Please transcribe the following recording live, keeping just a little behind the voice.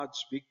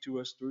speak to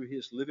us through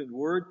His living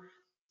Word.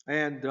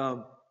 And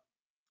um,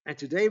 and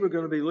today we're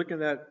going to be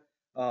looking at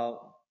uh,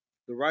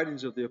 the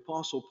writings of the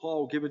Apostle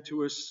Paul given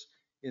to us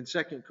in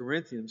Second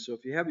Corinthians. So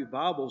if you have your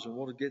Bibles and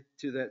want to get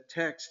to that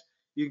text,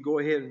 you can go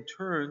ahead and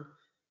turn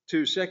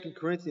to Second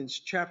Corinthians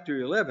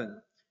chapter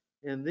 11.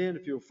 And then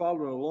if you're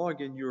following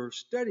along in your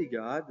study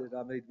guide that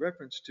I made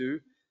reference to,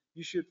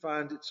 you should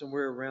find it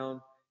somewhere around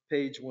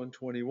page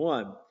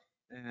 121.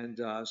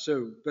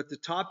 But the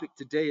topic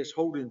today is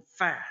holding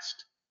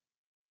fast.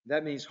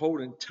 That means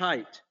holding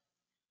tight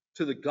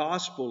to the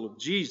gospel of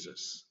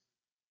Jesus.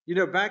 You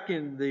know,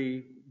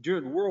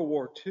 during World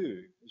War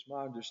II, is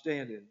my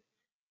understanding,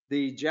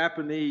 the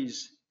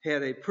Japanese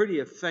had a pretty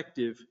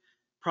effective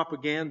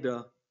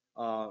propaganda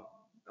uh,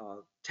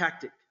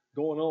 tactic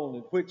going on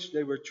in which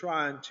they were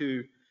trying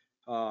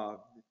uh,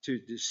 to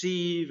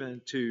deceive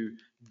and to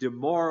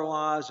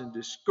demoralize and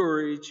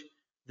discourage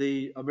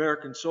the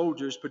American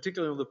soldiers,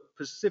 particularly on the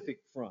Pacific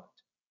Front.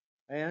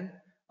 And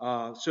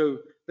so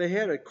they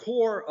had a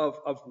core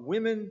of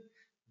women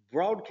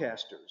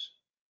broadcasters,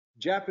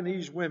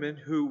 Japanese women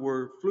who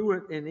were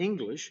fluent in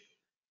English,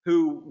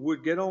 who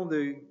would get on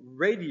the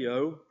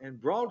radio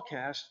and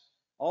broadcast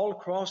all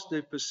across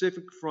the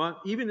Pacific Front,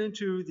 even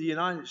into the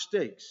United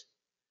States.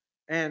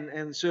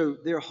 And so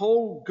their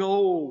whole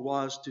goal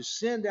was to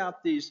send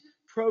out these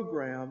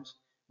programs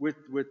with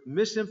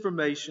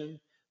misinformation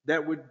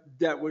that would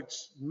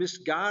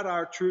misguide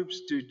our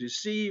troops, to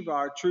deceive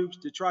our troops,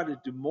 to try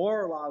to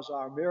demoralize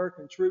our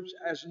American troops,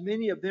 as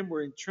many of them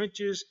were in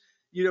trenches,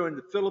 in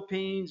the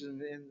Philippines and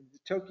in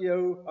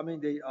Tokyo, I mean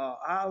the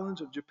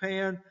islands of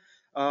Japan,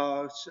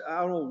 out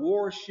on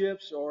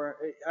warships or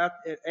at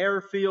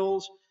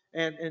airfields,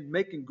 and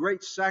making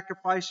great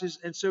sacrifices.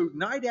 And so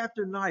night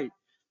after night,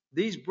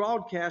 these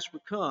broadcasts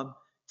would come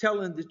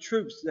telling the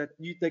troops that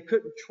they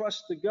couldn't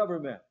trust the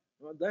government.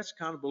 Well, that's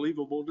kind of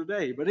believable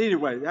today. But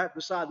anyway, that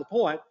beside the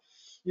point.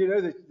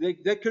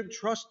 They couldn't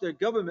trust their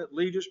government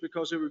leaders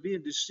because they were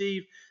being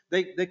deceived.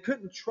 They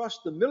couldn't trust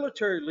the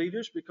military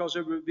leaders because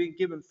they were being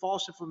given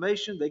false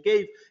information. They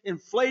gave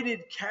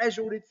inflated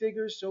casualty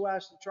figures so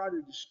as to try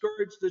to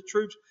discourage the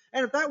troops.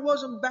 And if that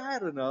wasn't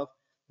bad enough,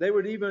 they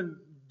would even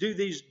do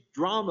these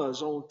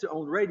dramas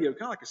on radio,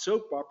 kind of like a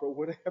soap opera or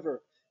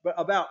whatever, but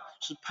about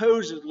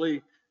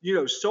supposedly,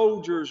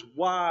 soldiers'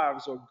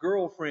 wives or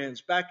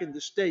girlfriends back in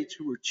the States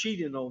who were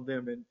cheating on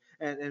them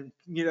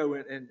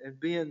and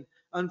being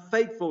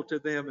unfaithful to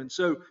them. And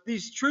so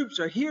these troops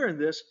are hearing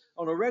this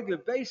on a regular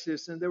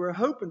basis, and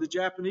the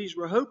Japanese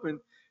were hoping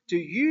to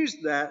use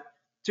that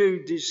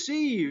to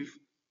deceive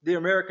the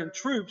American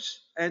troops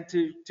and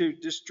to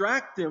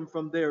distract them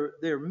from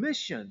their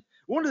mission.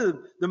 One of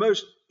the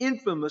most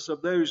infamous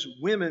of those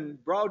women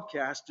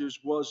broadcasters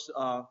was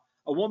a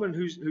woman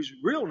whose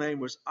real name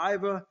was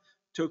Iva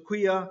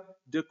Toquia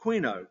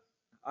Dequino.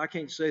 I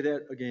can't say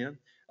that again.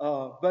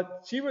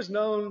 But she was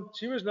known.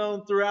 She was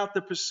known throughout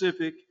the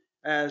Pacific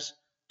as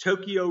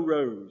Tokyo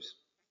Rose,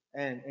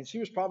 and she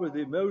was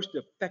probably the most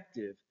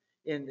effective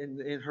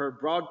in her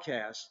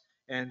broadcast.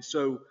 And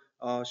so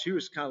she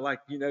was kind of like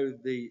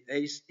the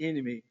ace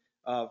enemy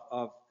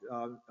of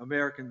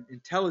American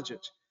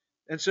intelligence.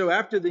 And so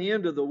after the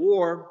end of the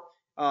war,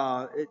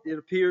 it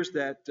appears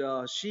that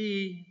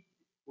she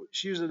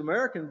was an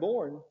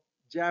American-born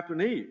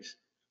Japanese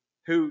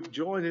who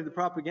joined in the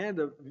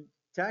propaganda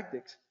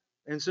tactics.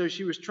 And so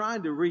she was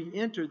trying to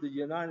re-enter the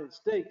United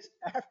States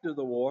after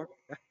the war.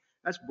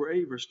 That's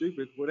brave or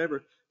stupid,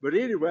 whatever. But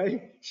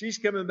anyway, she's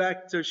coming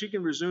back so she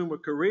can resume a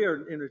career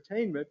in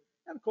entertainment.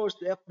 And of course,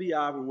 the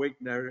FBI were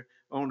waiting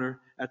on her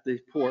at the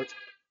port.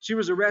 She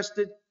was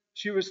arrested.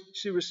 She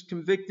was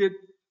convicted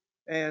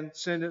and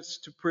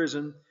sentenced to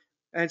prison.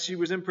 And she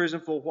was in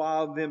prison for a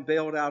while, and then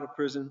bailed out of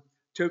prison.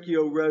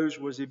 Tokyo Rose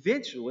was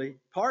eventually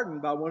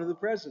pardoned by one of the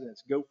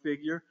presidents. Go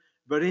figure.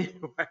 But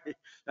anyway,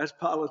 that's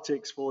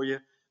politics for you.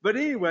 But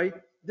anyway,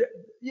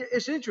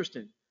 it's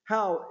interesting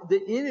how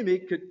the enemy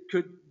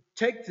could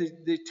take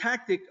the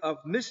tactic of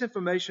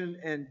misinformation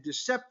and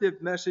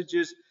deceptive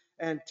messages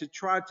and to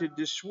try to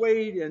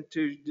dissuade and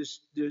to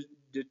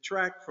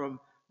detract from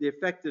the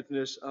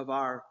effectiveness of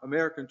our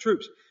American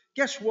troops.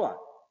 Guess what?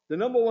 The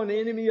number one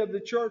enemy of the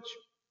church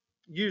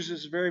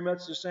uses very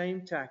much the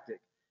same tactic.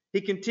 He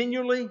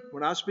continually,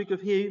 when I speak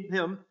of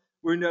him,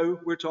 we know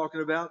we're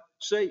talking about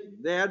Satan,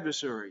 the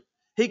adversary.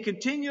 He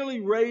continually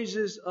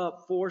raises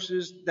up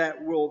forces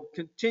that will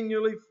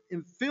continually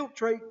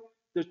infiltrate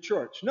the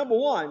church. Number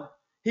one,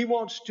 he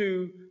wants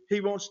to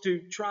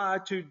try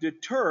to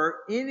deter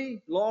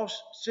any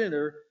lost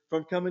sinner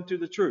from coming to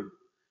the truth.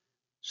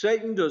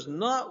 Satan does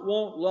not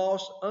want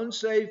lost,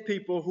 unsaved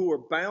people who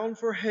are bound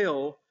for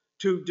hell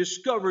to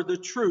discover the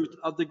truth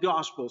of the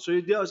gospel. So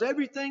he does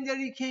everything that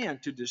he can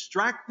to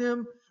distract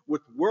them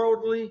with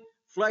worldly,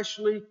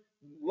 fleshly,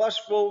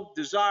 lustful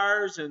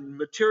desires and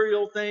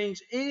material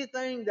things,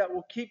 anything that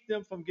will keep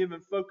them from giving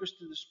focus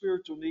to the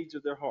spiritual needs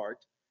of their heart.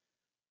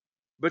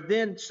 But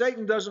then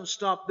Satan doesn't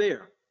stop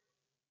there,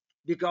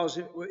 because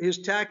his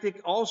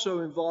tactic also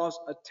involves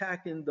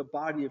attacking the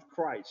body of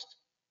Christ.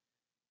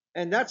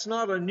 And that's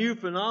not a new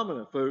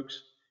phenomenon,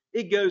 folks.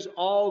 It goes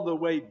all the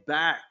way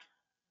back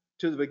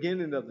to the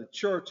beginning of the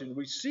church. And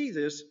we see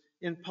this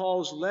in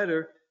Paul's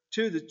letter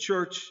to the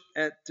church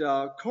at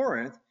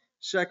Corinth,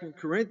 2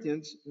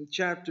 Corinthians in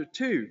chapter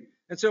 2.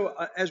 And so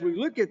as we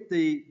look at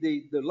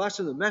the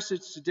lesson, the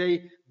message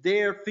today,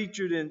 there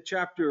featured in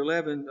chapter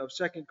 11 of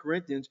 2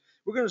 Corinthians,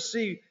 we're going to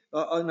see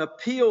an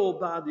appeal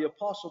by the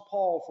Apostle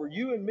Paul for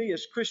you and me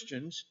as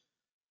Christians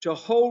to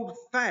hold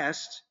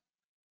fast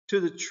to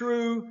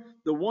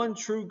the one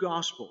true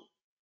gospel.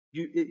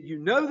 You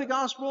know the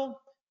gospel,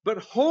 but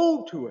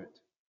hold to it.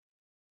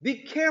 Be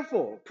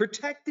careful,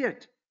 protect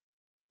it,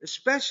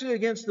 especially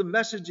against the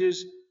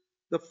messages,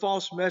 the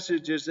false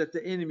messages that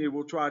the enemy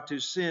will try to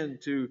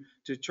send to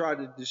try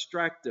to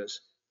distract us.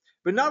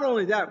 But not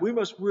only that, we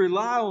must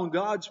rely on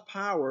God's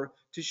power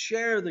to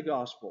share the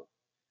gospel.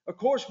 Of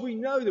course, we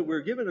know that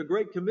we're given a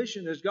great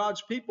commission as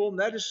God's people, and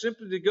that is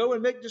simply to go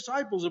and make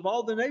disciples of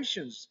all the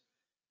nations,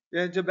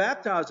 and to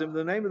baptize them in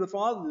the name of the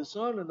Father, the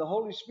Son, and the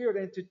Holy Spirit,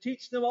 and to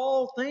teach them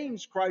all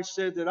things, Christ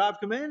said, that I've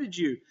commanded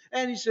you.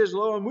 And he says,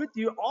 lo, I'm with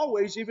you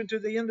always, even to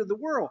the end of the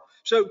world.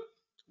 So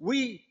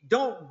we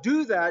don't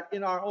do that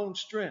in our own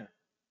strength.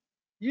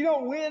 You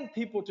don't win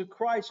people to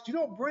Christ. You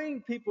don't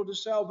bring people to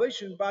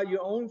salvation by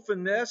your own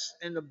finesse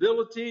and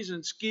abilities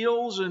and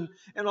skills and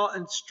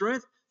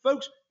strength.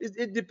 Folks,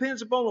 it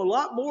depends upon a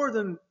lot more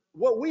than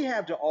what we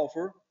have to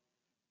offer.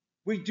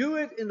 We do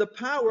it in the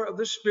power of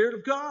the Spirit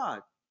of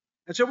God.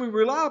 And so we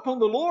rely upon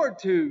the Lord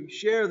to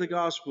share the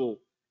gospel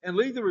and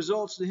lead the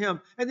results to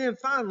Him. And then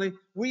finally,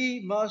 we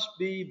must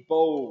be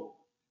bold,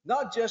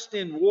 not just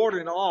in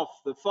warding off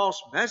the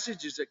false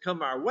messages that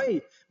come our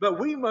way, but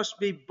we must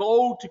be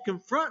bold to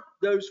confront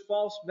those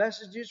false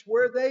messages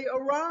where they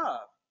arrive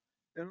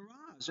and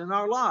arise in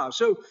our lives.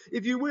 So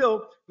if you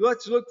will,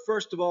 let's look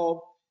first of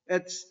all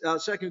at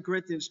 2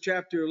 Corinthians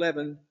chapter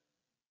 11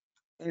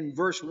 and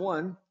verse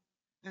 1.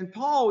 And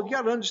Paul, you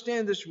got to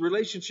understand this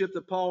relationship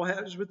that Paul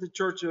has with the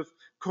church of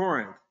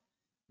Corinth.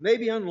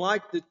 Maybe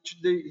unlike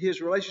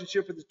his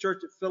relationship with the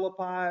church at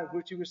Philippi,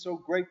 which he was so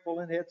grateful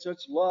and had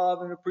such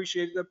love and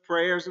appreciated the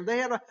prayers. And they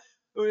had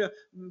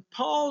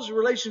Paul's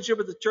relationship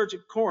with the church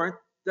at Corinth,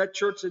 that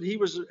church that he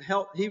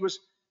was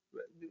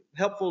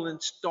helpful in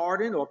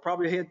starting, or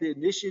probably had the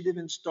initiative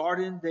in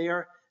starting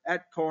there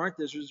at Corinth,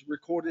 as was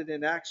recorded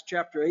in Acts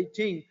chapter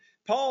 18.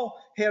 Paul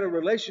had a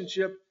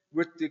relationship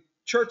with the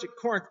church at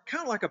Corinth,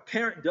 kind of like a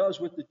parent does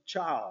with the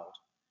child.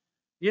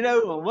 You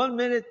know, on one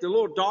minute, the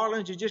little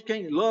darlings, you just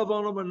can't love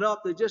on them enough.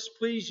 They just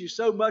please you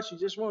so much, you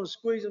just want to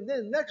squeeze them.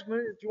 Then the next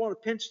minute, you want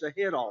to pinch the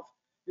head off,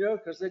 you know,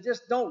 because they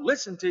just don't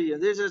listen to you.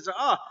 They just,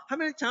 how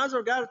many times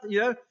I've got it,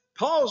 you know,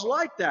 Paul's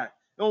like that.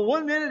 On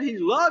one minute, he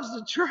loves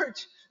the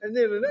church, and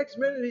then the next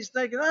minute, he's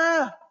thinking,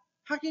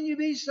 how can you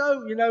be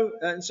so, you know?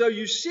 And so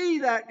you see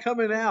that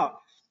coming out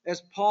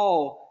as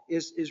Paul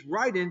is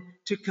writing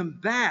to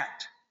combat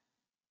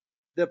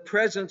the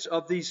presence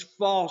of these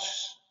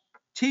false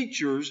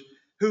teachers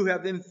who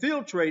have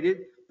infiltrated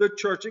the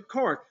church at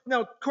Corinth.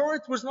 Now,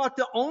 Corinth was not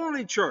the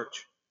only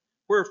church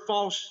where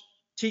false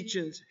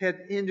teachings had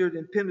entered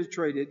and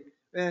penetrated.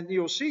 And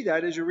you'll see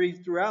that as you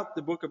read throughout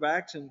the book of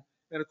Acts and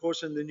of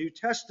course, in the New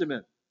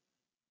Testament.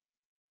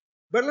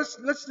 But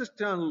let's just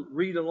kind of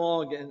read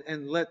along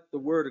and let the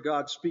Word of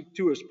God speak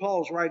to us.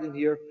 Paul's writing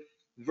here,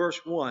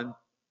 verse 1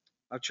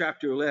 of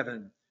chapter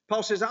 11.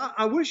 Paul says,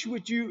 I wish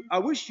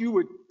you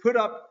would put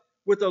up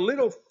with a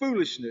little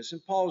foolishness.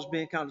 And Paul's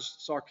being kind of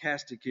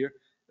sarcastic here.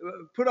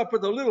 Put up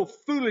with a little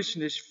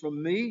foolishness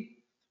from me.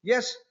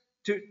 Yes,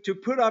 to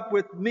put up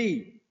with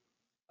me.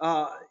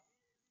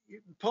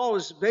 Paul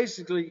is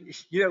basically,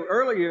 you know,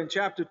 earlier in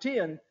chapter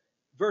 10,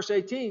 verse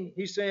 18,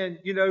 he's saying,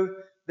 you know,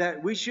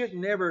 that we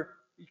shouldn't ever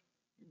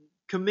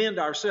commend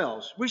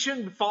ourselves. We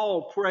shouldn't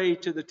fall prey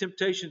to the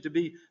temptation to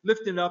be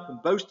lifting up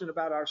and boasting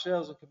about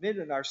ourselves and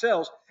commending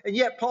ourselves. And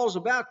yet Paul's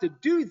about to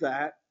do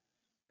that.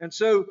 And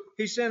so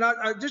he's saying,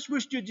 I just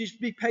wish you'd just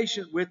be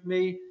patient with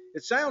me.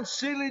 It sounds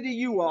silly to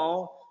you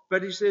all,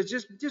 but he says,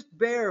 just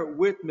bear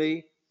with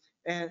me.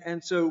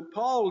 And so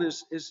Paul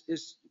is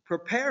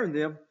preparing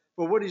them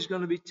for what he's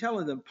going to be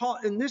telling them. Paul,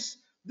 and this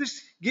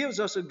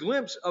gives us a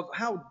glimpse of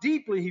how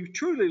deeply he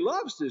truly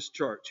loves this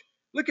church.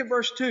 Look at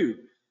verse 2.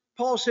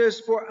 Paul says,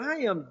 for I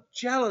am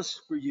jealous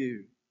for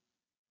you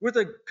with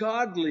a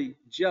godly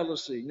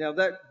jealousy. Now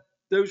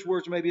those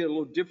words may be a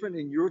little different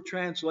in your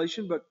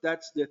translation, but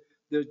that's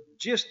the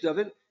gist of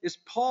it. Is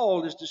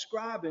Paul is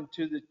describing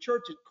to the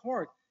church at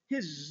Corinth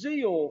his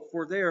zeal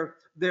for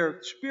their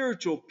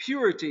spiritual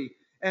purity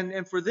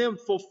and for them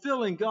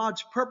fulfilling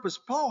God's purpose.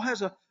 Paul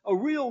has a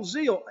real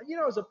zeal. You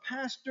know, as a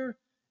pastor,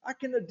 I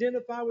can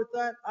identify with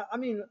that. I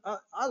mean,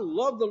 I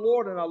love the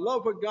Lord and I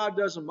love what God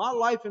does in my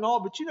life and all,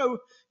 but you know,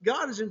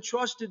 God has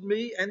entrusted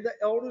me and the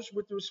elders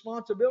with the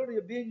responsibility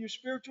of being your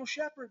spiritual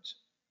shepherds,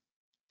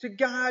 to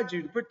guide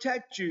you, to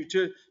protect you,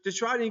 to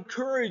try to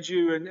encourage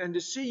you and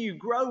to see you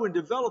grow and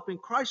develop in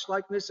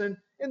Christ-likeness. And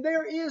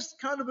there is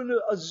kind of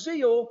a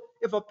zeal.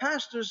 If a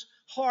pastor's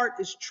heart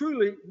is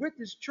truly with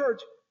his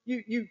church,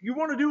 you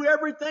want to do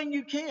everything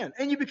you can,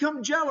 and you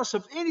become jealous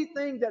of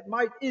anything that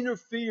might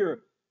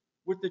interfere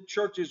with the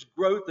church's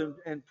growth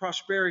and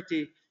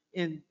prosperity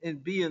in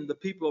being the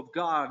people of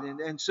God.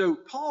 And so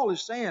Paul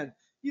is saying,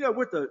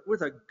 with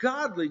a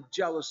godly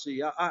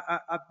jealousy,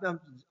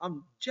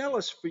 I'm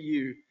jealous for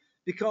you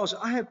because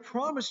I have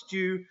promised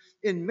you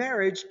in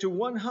marriage to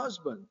one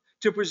husband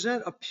to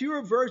present a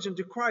pure virgin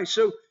to Christ.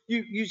 So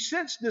you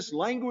sense this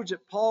language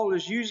that Paul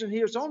is using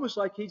here. It's almost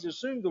like he's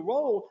assumed the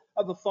role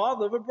of the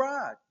father of a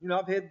bride.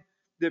 I've had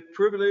the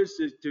privilege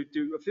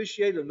to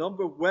officiate a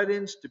number of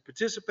weddings, to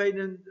participate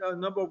in a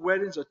number of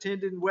weddings,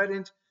 attending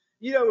weddings.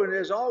 And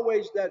there's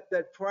always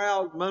that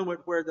proud moment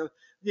where the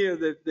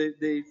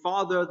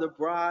father of the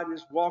bride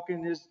is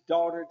walking his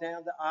daughter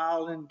down the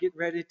aisle and getting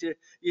ready to,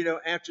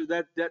 answer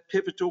that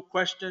pivotal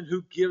question: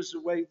 who gives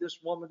away this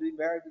woman to be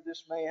married to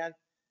this man?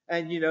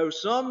 And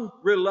some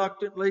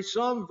reluctantly,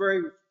 some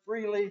very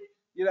freely,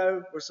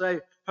 will say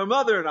her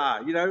mother and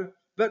I,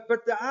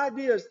 But the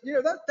idea is,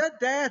 that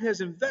dad has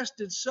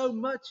invested so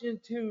much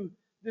into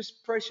this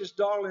precious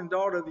darling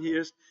daughter of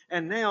his,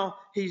 and now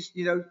he's,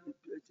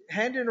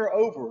 handing her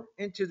over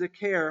into the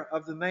care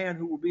of the man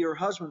who will be her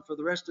husband for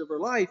the rest of her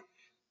life.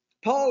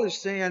 Paul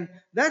is saying,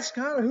 that's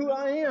kind of who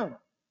I am.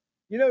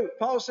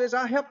 Paul says,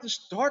 I helped to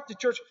start the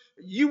church.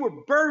 You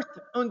were birthed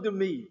under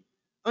me,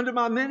 under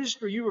my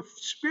ministry. You were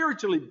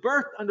spiritually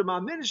birthed under my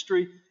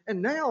ministry.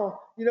 And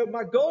now,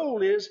 my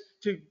goal is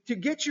to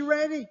get you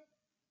ready,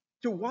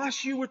 to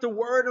wash you with the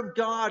word of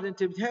God, and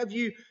to have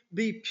you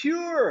be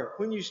pure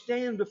when you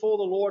stand before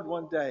the Lord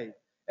one day.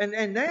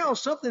 And now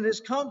something has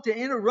come to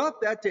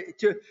interrupt that,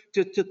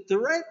 to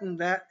threaten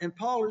that. And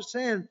Paul is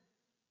saying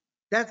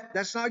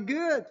that's not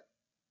good.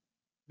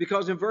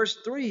 Because in verse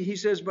 3, he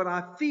says, but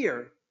I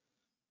fear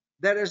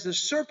that as the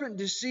serpent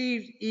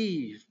deceived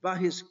Eve by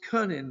his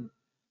cunning,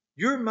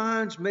 your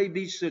minds may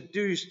be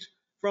seduced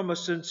from a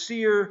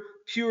sincere,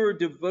 pure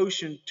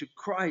devotion to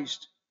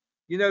Christ.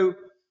 The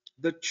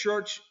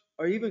church,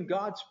 or even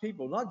God's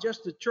people, not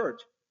just the church,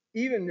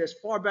 even as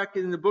far back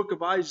in the book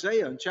of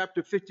Isaiah, in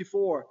chapter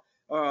 54,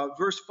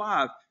 verse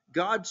 5,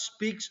 God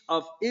speaks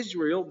of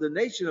Israel, the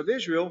nation of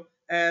Israel,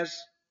 as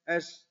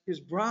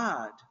his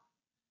bride.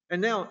 And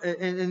now,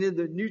 and in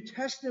the New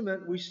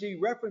Testament, we see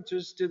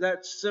references to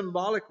that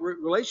symbolic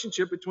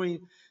relationship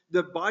between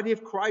the body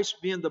of Christ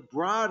being the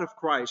bride of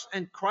Christ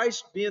and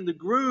Christ being the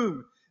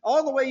groom,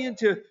 all the way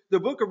into the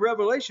book of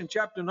Revelation,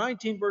 chapter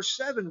 19, verse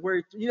 7,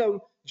 where,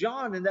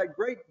 John in that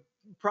great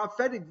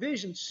prophetic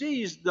vision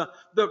sees the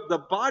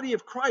body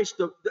of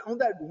Christ on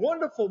that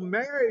wonderful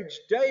marriage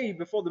day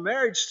before the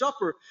marriage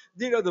supper.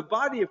 The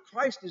body of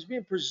Christ is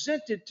being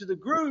presented to the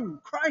groom,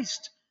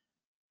 Christ.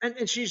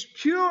 And she's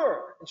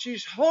pure and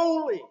she's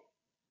holy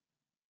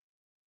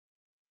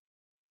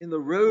in the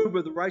robe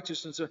of the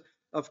righteousness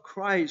of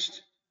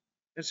Christ.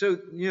 And so,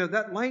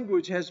 that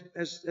language has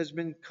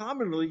been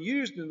commonly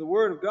used in the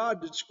Word of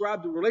God to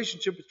describe the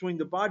relationship between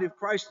the body of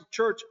Christ, the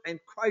church, and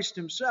Christ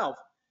himself.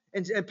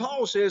 And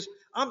Paul says,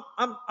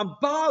 I'm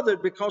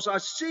bothered because I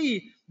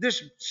see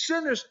this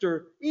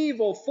sinister,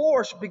 evil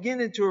force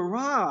beginning to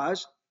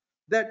arise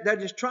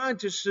that is trying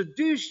to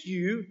seduce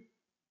you,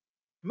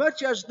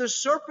 much as the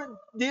serpent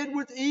did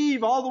with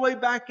Eve all the way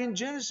back in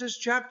Genesis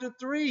chapter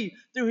 3,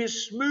 through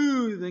his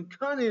smooth and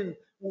cunning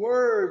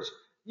words.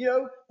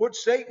 What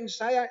Satan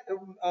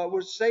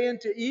was saying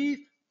to Eve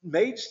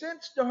made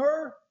sense to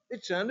her.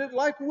 It sounded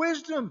like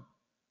wisdom.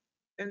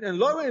 And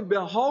lo and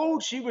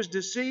behold, she was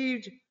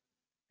deceived.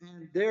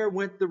 And there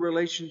went the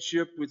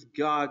relationship with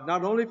God,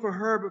 not only for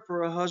her, but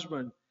for her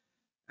husband,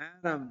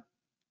 Adam.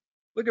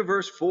 Look at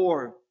verse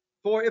 4.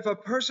 For if a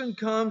person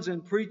comes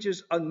and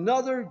preaches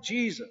another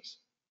Jesus,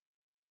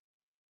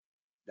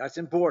 that's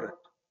important.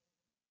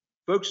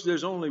 Folks,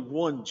 there's only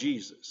one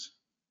Jesus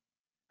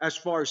as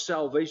far as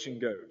salvation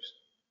goes.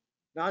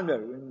 Now, I know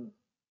in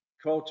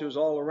cultures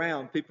all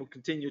around, people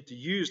continue to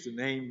use the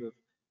name of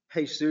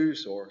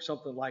Jesus or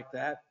something like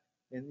that.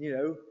 And,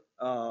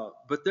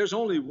 but there's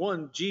only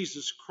one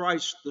Jesus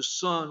Christ, the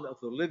Son of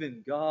the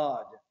living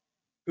God,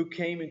 who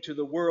came into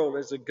the world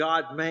as a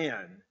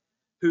God-man,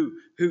 who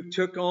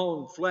took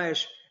on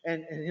flesh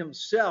and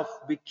himself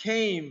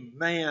became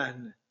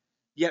man,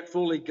 yet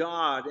fully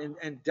God,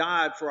 and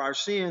died for our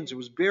sins, and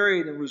was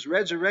buried and was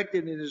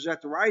resurrected and is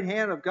at the right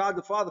hand of God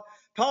the Father.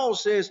 Paul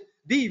says,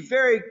 be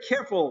very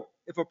careful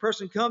if a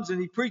person comes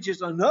and he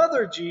preaches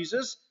another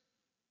Jesus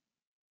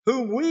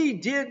whom we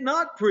did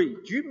not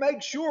preach. You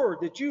make sure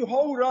that you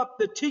hold up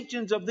the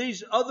teachings of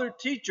these other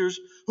teachers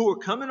who are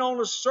coming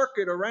on a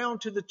circuit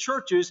around to the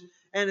churches,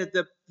 and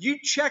you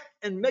check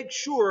and make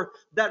sure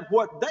that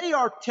what they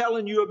are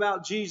telling you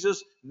about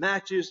Jesus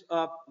matches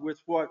up with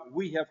what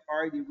we have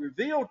already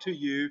revealed to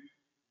you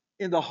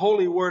in the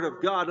holy word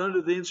of God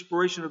under the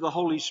inspiration of the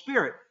Holy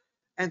Spirit.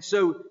 And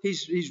so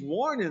he's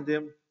warning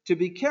them to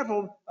be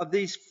careful of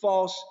these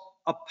false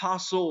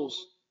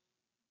apostles.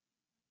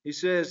 He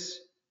says,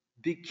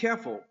 be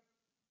careful,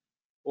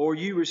 or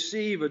you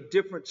receive a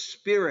different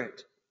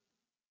spirit.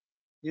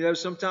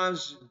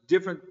 Sometimes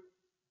different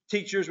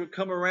teachers would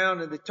come around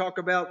and they talk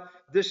about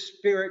this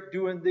spirit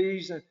doing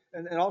these, and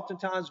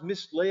oftentimes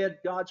misled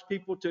God's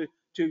people to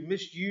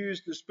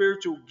misuse the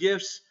spiritual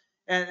gifts.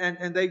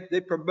 and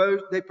they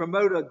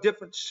promote a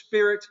different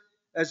spirit,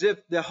 as if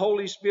the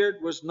Holy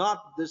Spirit was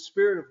not the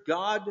Spirit of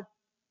God.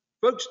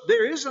 Folks,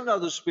 there is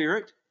another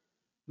spirit.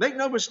 Make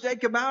no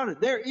mistake about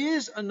it. There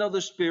is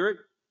another spirit.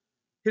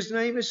 His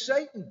name is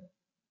Satan.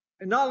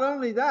 And not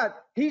only that,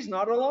 he's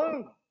not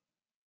alone.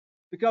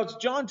 Because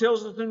John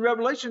tells us in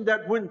Revelation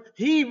that when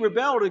he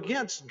rebelled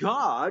against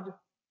God,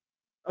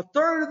 a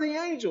third of the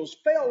angels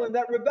fell in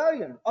that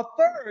rebellion. A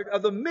third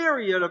of the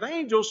myriad of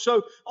angels.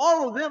 So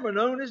all of them are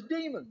known as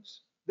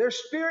demons. They're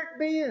spirit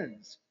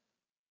beings.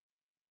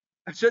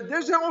 And so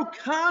there's all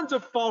kinds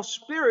of false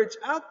spirits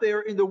out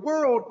there in the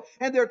world,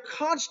 and they're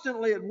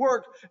constantly at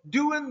work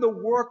doing the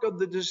work of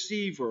the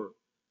deceiver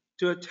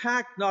to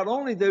attack not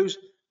only those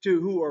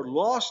who are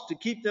lost, to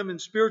keep them in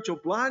spiritual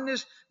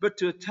blindness, but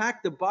to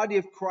attack the body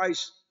of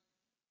Christ.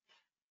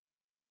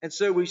 And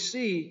so we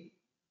see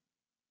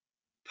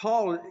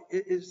Paul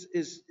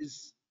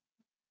is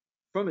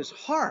from his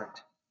heart,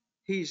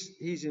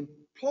 he's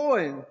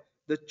employing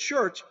the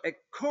church at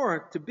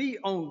Corinth to be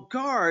on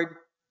guard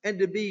and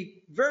to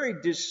be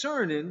very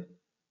discerning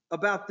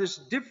about this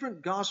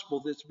different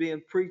gospel that's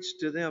being preached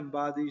to them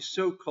by these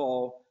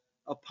so-called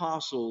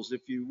apostles,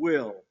 if you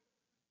will.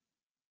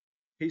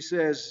 He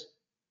says,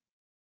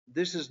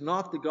 this is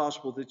not the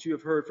gospel that you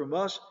have heard from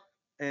us,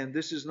 and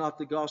this is not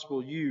the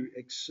gospel you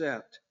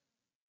accept.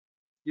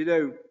 You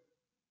know,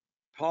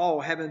 Paul,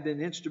 having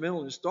been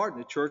instrumental in starting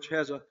the church,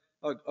 has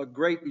a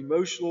great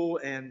emotional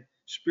and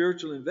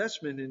spiritual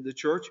investment in the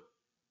church.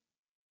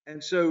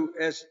 And so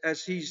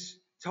as he's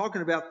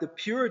talking about the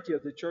purity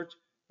of the church,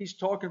 he's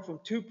talking from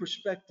two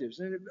perspectives,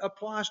 and it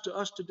applies to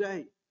us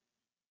today.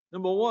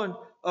 Number one,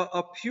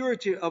 a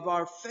purity of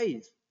our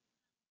faith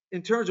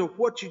in terms of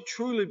what you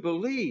truly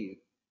believe.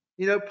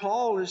 You know,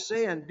 Paul is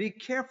saying, be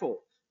careful,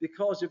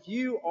 because if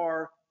you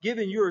are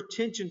giving your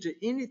attention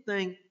to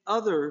anything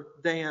other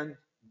than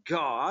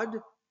God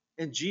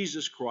and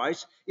Jesus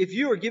Christ, if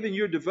you are giving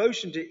your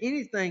devotion to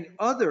anything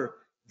other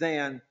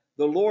than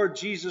the Lord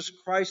Jesus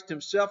Christ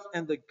himself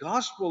and the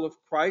gospel of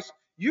Christ,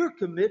 you're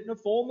committing a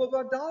form of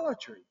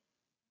idolatry.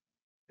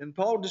 And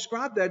Paul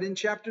described that in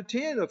chapter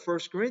 10 of 1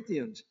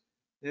 Corinthians,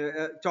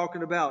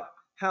 talking about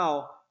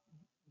how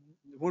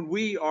when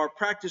we are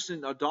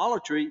practicing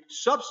idolatry,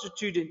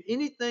 substituting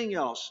anything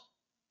else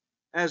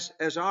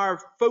as our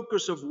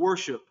focus of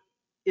worship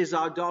is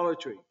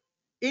idolatry.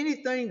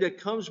 Anything that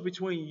comes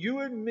between you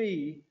and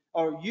me,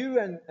 or you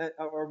and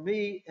or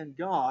me and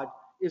God,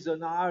 is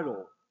an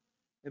idol.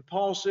 And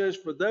Paul says,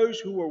 for those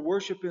who are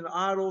worshiping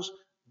idols,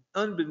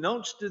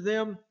 unbeknownst to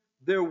them,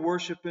 they're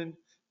worshiping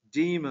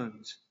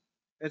demons.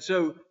 And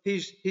so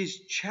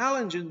he's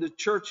challenging the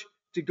church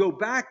to go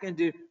back and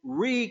to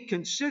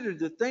reconsider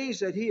the things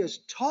that he has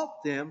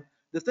taught them,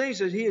 the things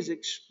that he has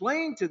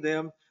explained to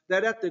them,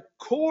 that at the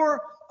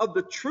core of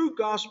the true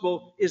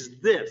gospel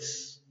is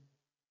this.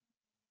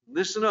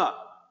 Listen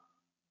up.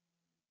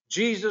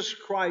 Jesus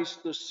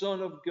Christ, the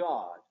Son of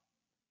God,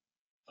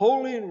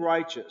 holy and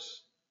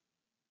righteous,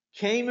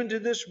 came into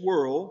this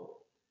world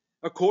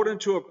according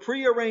to a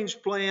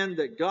prearranged plan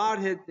that God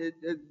had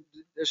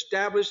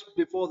established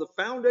before the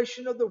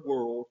foundation of the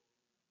world,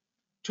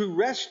 to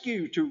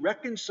rescue, to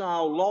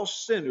reconcile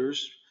lost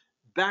sinners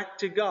back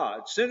to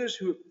God, sinners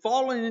who have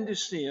fallen into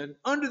sin,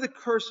 under the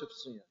curse of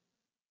sin.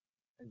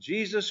 And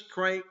Jesus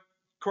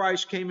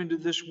Christ came into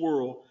this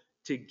world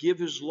to give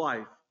his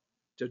life,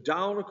 to die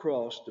on the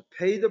cross, to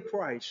pay the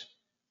price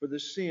for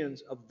the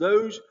sins of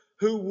those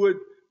who would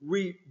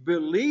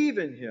believe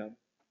in him,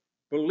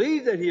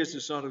 believe that he is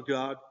the Son of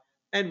God,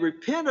 and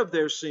repent of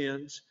their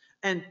sins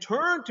and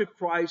turn to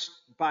Christ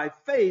by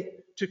faith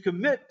to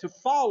commit to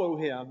follow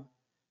him,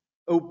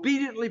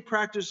 obediently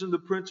practicing the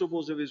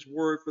principles of his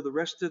word for the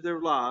rest of their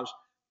lives.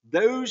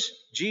 Those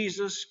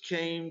Jesus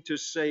came to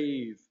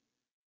save.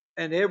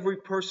 And every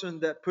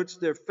person that puts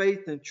their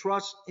faith and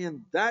trust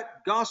in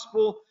that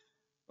gospel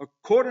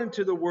according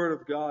to the word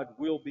of God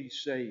will be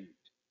saved.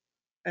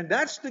 And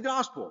that's the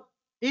gospel.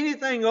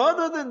 Anything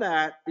other than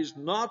that is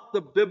not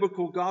the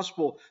biblical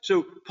gospel.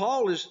 So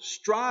Paul is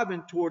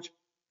striving towards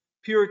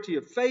purity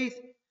of faith,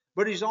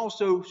 but he's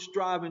also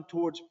striving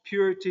towards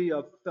purity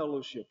of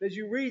fellowship. As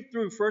you read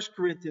through 1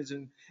 Corinthians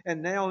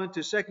and now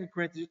into 2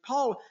 Corinthians,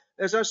 Paul,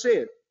 as I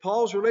said,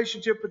 Paul's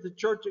relationship with the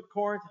church at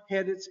Corinth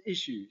had its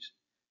issues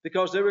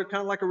because they were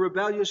kind of like a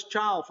rebellious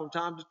child from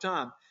time to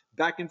time.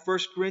 Back in 1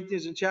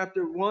 Corinthians in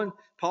chapter 1,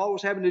 Paul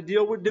was having to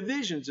deal with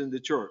divisions in the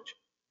church.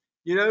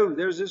 You know,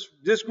 there's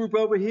this group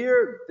over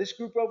here, this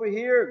group over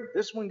here,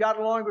 this one got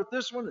along with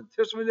this one, and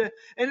this one,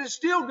 and it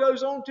still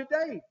goes on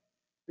today.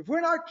 If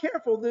we're not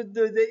careful,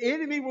 the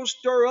enemy will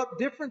stir up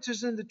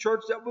differences in the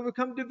church that will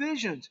become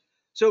divisions.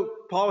 So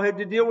Paul had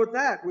to deal with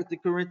that with the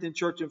Corinthian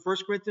church in 1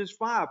 Corinthians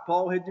 5.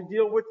 Paul had to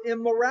deal with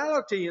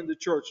immorality in the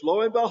church.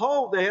 Lo and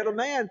behold, they had a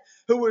man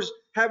who was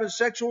having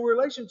sexual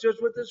relationships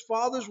with his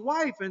father's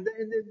wife, and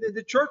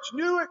the church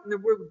knew it, and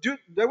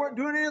they weren't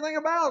doing anything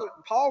about it.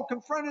 Paul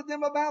confronted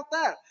them about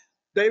that.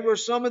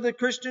 Some of the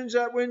Christians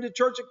that were in the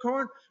church at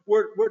Corinth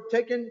were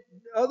taking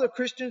other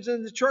Christians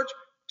in the church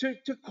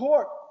to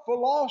court for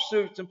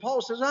lawsuits. And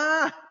Paul says,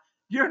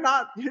 You're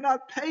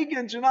not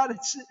pagans.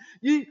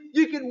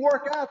 You can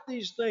work out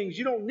these things.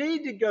 You don't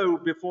need to go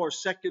before a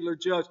secular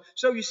judge.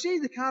 So you see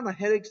the kind of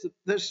headaches of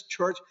this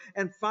church.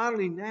 And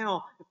finally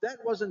now, if that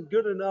wasn't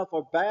good enough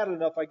or bad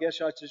enough, I guess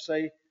I should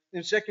say,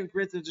 in 2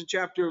 Corinthians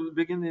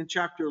beginning in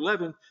chapter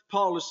 11,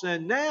 Paul is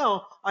saying,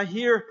 now I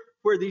hear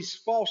where these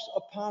false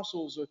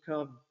apostles are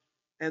coming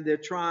and they're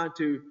trying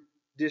to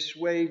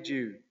dissuade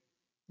you.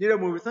 You know,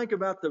 when we think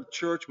about the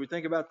church, we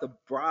think about the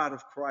bride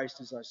of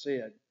Christ, as I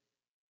said.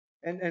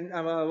 And I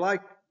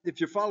like,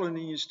 if you're following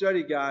in your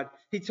study guide,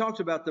 he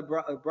talks about the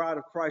bride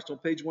of Christ on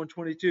page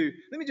 122.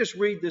 Let me just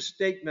read this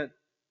statement,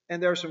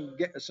 and there are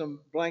some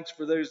blanks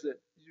for those that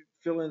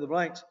fill in the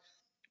blanks.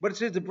 But it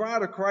says the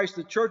bride of Christ,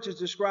 the church is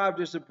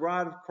described as the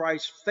bride of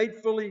Christ,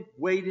 faithfully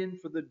waiting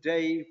for the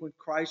day when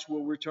Christ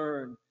will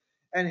return.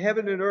 And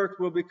heaven and earth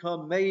will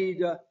become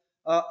made up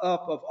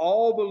of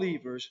all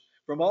believers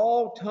from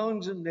all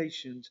tongues and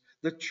nations.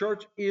 The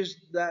church is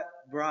that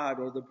bride,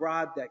 or the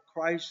bride that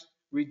Christ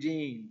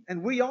redeemed.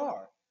 And we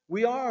are.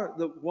 We are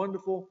the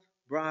wonderful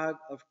bride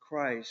of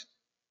Christ.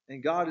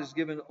 And God has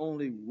given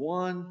only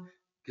one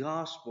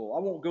gospel. I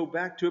won't go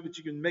back to it, but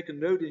you can make a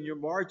note in your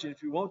margin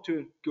if you want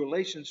to.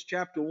 Galatians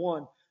chapter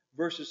 1,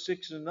 verses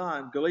 6 and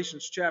 9.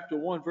 Galatians chapter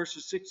 1,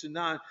 verses 6 and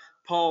 9,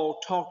 Paul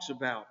talks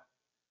about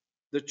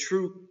the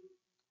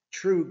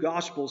true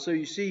gospel. So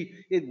you see,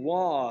 it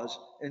was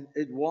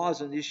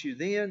an issue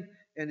then,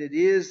 and it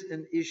is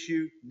an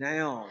issue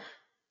now.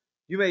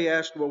 You may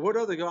ask, well, what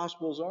other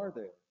gospels are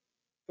there?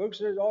 Folks,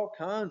 there's all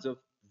kinds of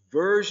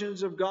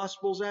versions of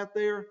gospels out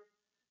there.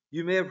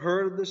 You may have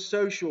heard of the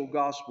social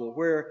gospel,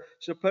 where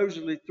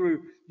supposedly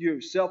through your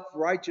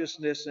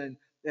self-righteousness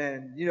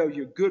and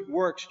your good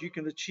works, you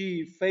can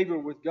achieve favor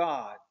with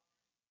God.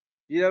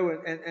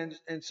 And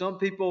some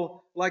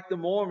people, like the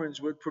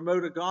Mormons, would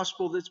promote a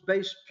gospel that's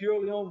based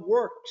purely on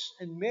works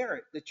and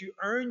merit, that you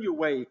earn your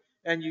way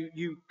and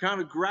you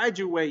kind of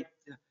graduate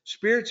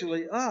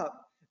spiritually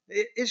up.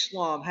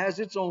 Islam has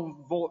its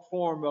own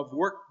form of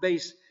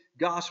work-based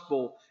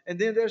gospel. And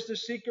then there's the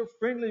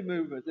seeker-friendly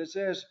movement that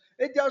says,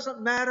 it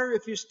doesn't matter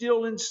if you're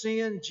still in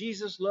sin,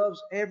 Jesus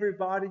loves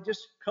everybody,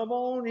 just come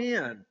on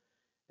in.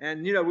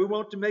 And, we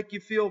want to make you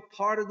feel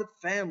part of the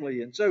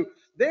family. And so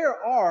there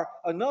are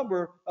a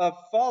number of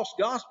false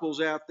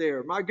gospels out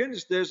there. My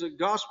goodness, there's a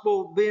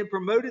gospel being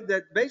promoted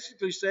that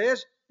basically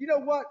says, you know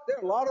what? There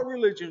are a lot of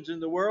religions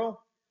in the world.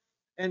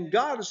 And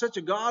God is such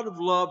a God of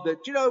love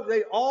that,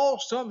 they all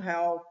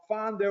somehow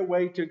find their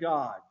way to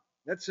God.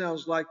 That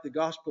sounds like the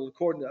gospel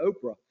according to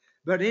Oprah.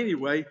 But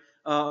anyway,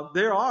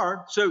 there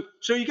are. So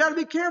you got to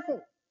be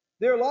careful.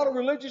 There are a lot of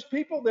religious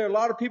people. There are a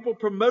lot of people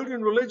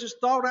promoting religious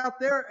thought out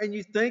there. And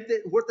you think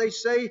that what they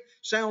say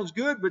sounds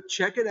good, but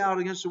check it out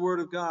against the Word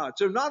of God.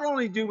 So not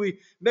only do we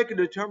make a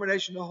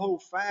determination to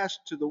hold fast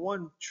to the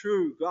one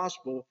true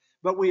gospel,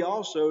 but we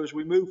also, as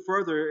we move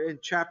further in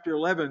chapter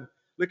 11,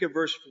 look at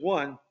verse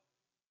 1.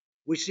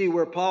 We see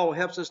where Paul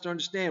helps us to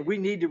understand we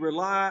need to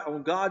rely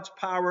on God's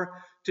power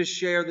to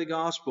share the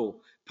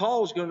gospel.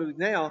 Paul's going to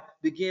now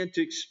begin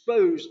to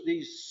expose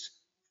these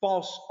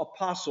false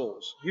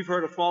apostles. You've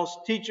heard of false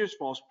teachers,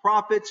 false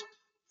prophets,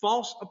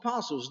 false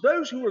apostles.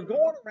 Those who were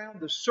going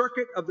around the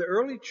circuit of the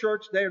early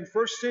church there in the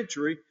first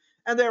century,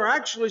 and they're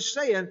actually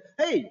saying,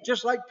 hey,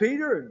 just like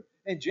Peter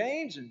and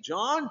James and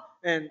John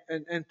and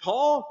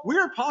Paul,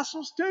 we're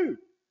apostles too.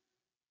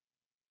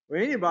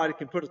 Well, anybody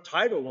can put a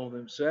title on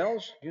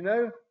themselves,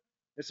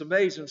 It's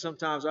amazing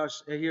sometimes I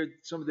hear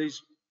some of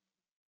these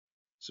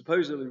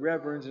supposedly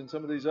reverends in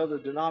some of these other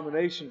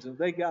denominations, and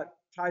they got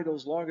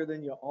titles longer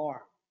than your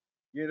arm.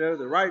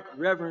 The right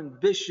reverend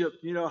bishop,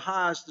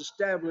 highest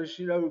established,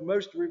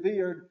 most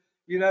revered,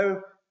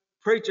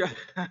 preacher.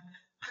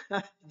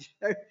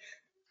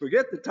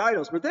 Forget the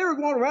titles. But they were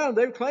going around,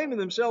 they were claiming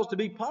themselves to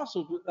be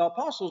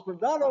apostles,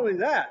 but not only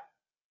that,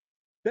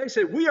 they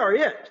said, we are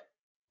it.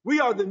 We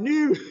are the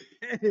new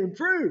and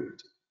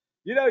improved.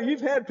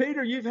 You've had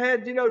Peter, you've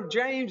had,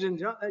 James, and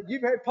John,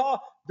 you've had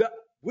Paul.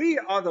 We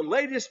are the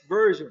latest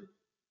version.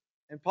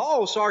 And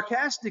Paul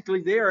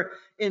sarcastically there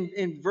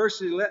in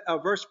verse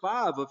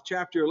 5 of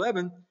chapter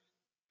 11,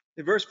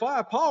 in verse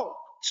 5, Paul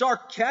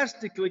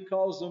sarcastically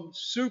calls them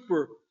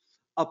super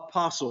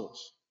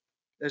apostles,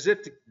 as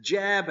if to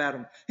jab at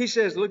them. He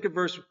says, look at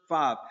verse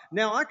 5.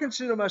 Now I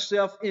consider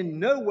myself in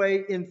no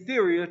way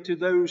inferior to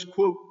those,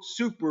 quote,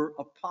 super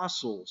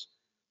apostles.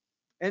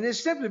 And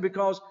it's simply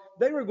because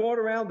they were going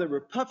around, they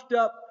were puffed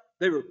up,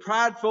 they were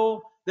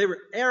prideful, they were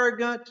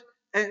arrogant,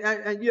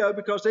 and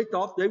because they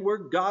thought they were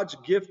God's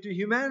gift to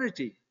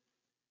humanity.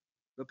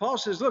 But Paul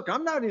says, look,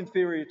 I'm not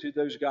inferior to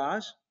those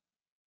guys.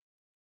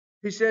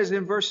 He says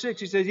in verse 6,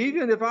 he says,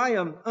 even if I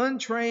am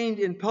untrained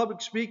in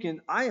public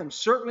speaking, I am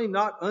certainly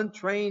not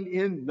untrained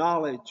in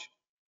knowledge.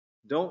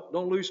 Don't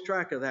lose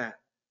track of that.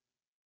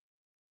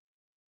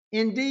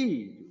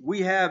 Indeed,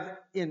 we have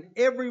in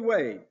every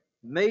way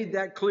made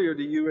that clear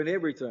to you in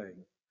everything.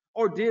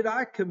 Or did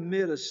I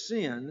commit a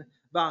sin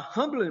by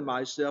humbling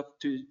myself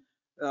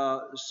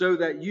so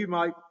that you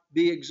might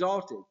be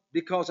exalted,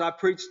 because I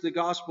preached the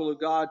gospel of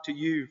God to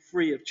you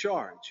free of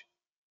charge?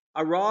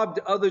 I robbed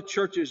other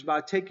churches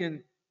by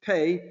taking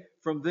pay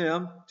from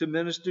them to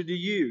minister to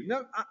you.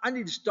 Now, I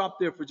need to stop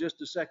there for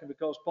just a second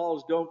because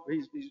Paul's going.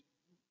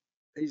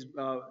 He's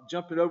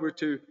jumping over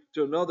to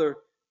another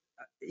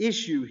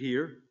issue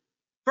here.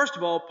 First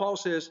of all, Paul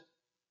says,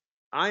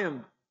 "I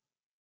am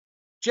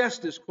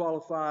just as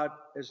qualified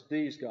as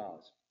these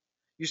guys."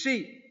 You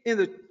see, in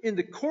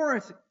the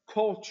Corinth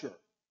culture,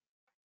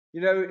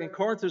 in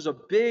Corinth there's a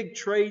big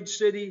trade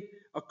city,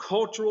 a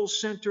cultural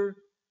center,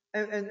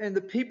 and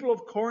the people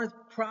of Corinth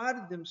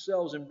prided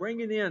themselves in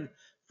bringing in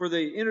for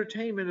the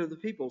entertainment of the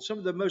people some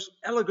of the most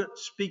elegant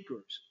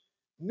speakers,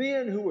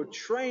 men who were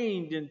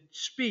trained in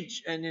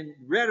speech and in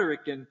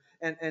rhetoric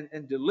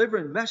and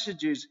delivering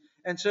messages.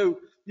 And so,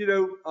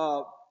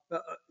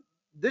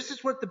 this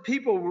is what the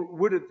people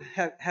would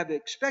have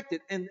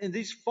expected. And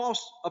these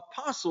false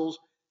apostles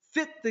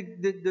fit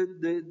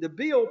the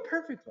bill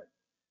perfectly.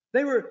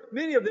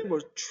 Many of them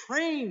were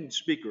trained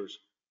speakers.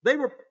 They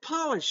were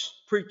polished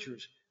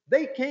preachers.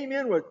 They came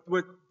in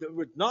with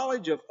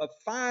knowledge of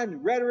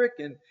fine rhetoric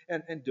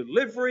and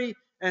delivery.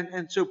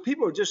 And so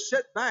people are just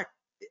set back,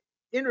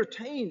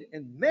 entertained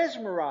and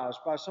mesmerized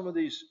by some of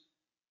these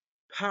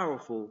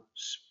powerful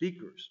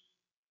speakers.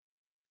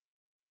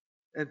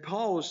 And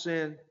Paul was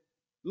saying,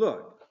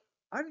 look,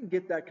 I didn't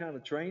get that kind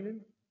of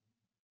training.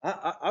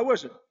 I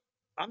wasn't,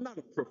 I'm not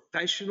a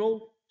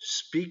professional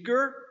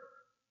speaker.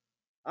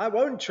 I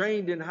wasn't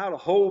trained in how to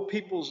hold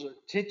people's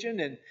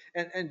attention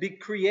and be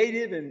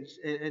creative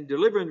and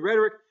delivering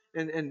rhetoric.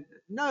 And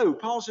no,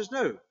 Paul says,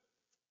 no,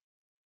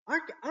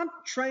 I'm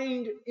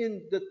trained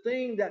in the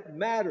thing that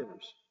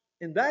matters,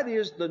 and that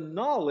is the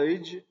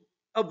knowledge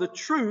of the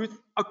truth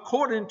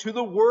according to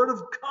the Word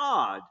of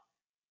God.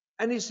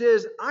 And he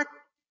says,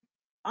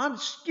 I'm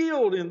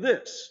skilled in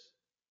this.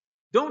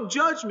 Don't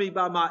judge me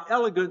by my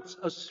elegance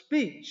of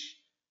speech,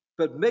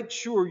 but make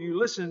sure you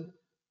listen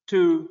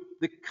to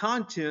the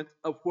content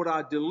of what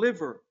I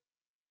deliver.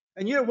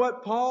 And you know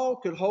what? Paul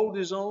could hold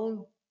his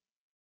own.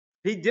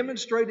 He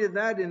demonstrated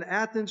that in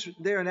Athens,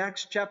 there in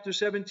Acts chapter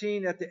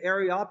 17 at the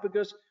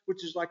Areopagus,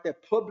 which is like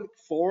that public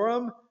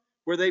forum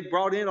where they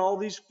brought in all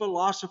these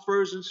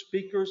philosophers and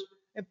speakers.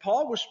 And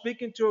Paul was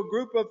speaking to a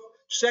group of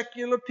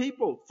secular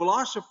people,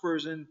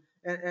 philosophers and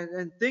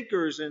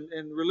thinkers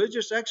and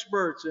religious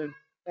experts.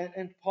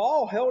 And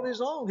Paul held his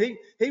own.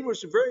 He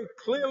was very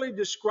clearly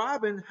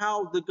describing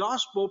how the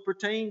gospel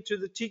pertained to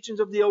the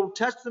teachings of the Old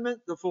Testament,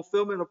 the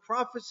fulfillment of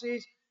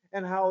prophecies,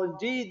 and how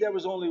indeed there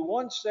was only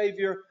one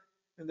Savior,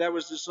 and that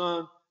was the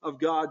Son of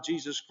God,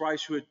 Jesus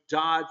Christ, who had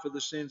died for the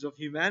sins of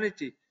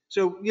humanity.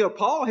 So,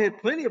 Paul had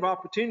plenty of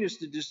opportunities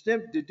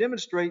to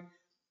demonstrate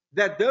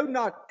that though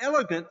not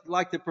elegant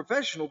like the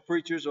professional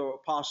preachers or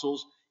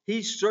apostles,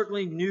 he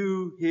certainly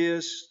knew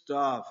his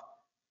stuff.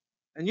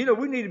 And,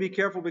 we need to be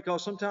careful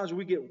because sometimes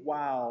we get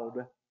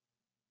wowed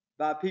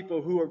by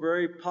people who are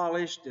very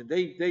polished and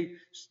they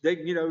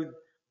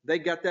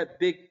got that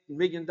big $1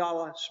 million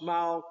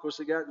smile. Of course,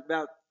 they got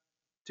about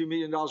 $2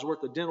 million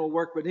worth of dental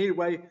work. But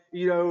anyway,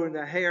 and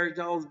the hair is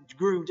all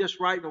groomed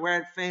just right and they're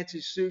wearing fancy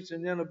suits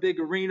and in a big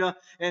arena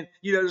and,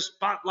 the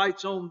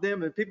spotlight's on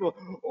them and people,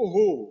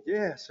 oh,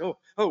 yes, oh,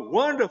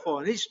 wonderful.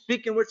 And he's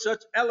speaking with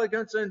such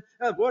elegance and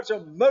what's a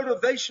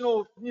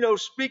motivational,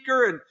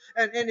 speaker.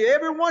 And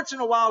every once in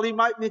a while he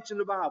might mention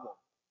the Bible.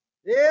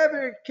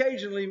 Every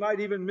occasionally he might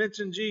even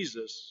mention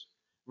Jesus.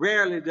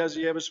 Rarely does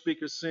he ever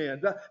speak of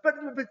sin.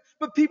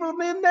 But people have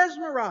been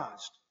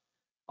mesmerized,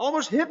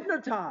 almost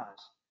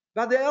hypnotized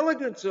by the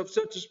elegance of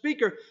such a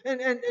speaker.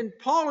 And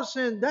Paul is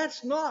saying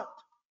that's not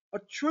a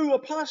true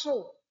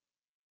apostle.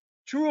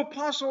 True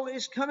apostle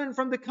is coming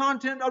from the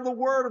content of the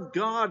Word of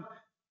God.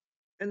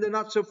 And they're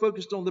not so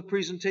focused on the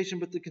presentation,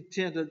 but the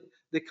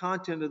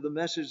content of the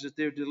message that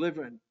they're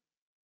delivering.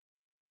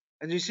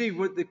 And you see,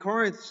 what the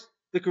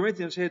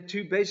Corinthians had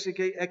two basic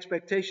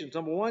expectations.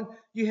 Number one,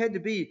 you had to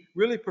be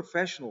really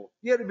professional.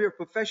 You had to be a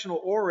professional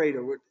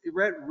orator with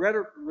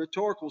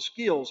rhetorical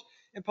skills.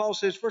 And Paul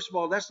says, first of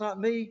all, that's not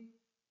me,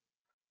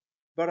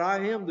 but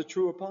I am the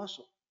true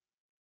apostle.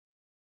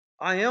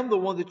 I am the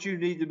one that you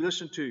need to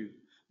listen to.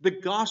 The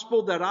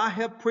gospel that I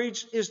have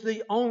preached is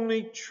the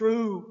only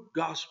true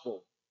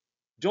gospel.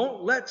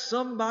 Don't let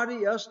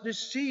somebody else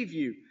deceive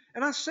you.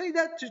 And I say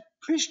that to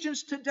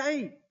Christians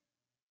today.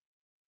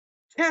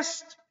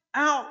 Test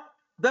out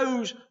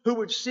those who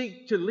would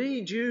seek to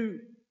lead you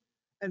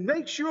and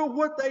make sure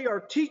what they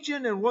are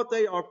teaching and what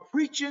they are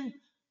preaching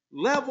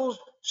levels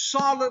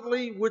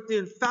solidly with the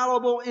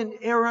infallible,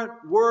 inerrant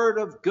Word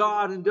of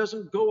God and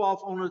doesn't go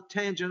off on a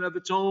tangent of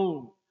its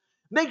own.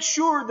 Make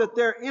sure that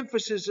their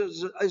emphasis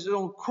is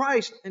on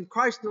Christ and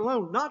Christ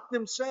alone, not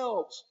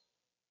themselves.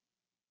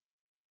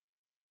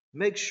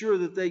 Make sure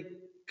that they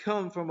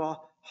come from a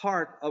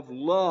heart of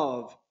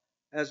love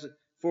as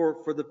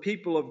for the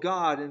people of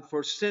God and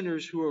for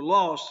sinners who are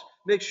lost.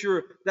 Make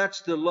sure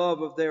that's the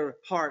love of their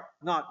heart,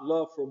 not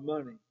love for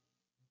money.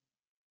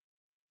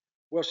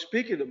 Well,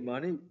 speaking of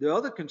money, the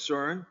other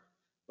concern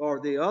or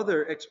the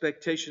other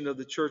expectation of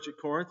the church at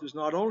Corinth is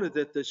not only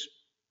that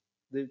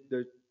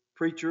the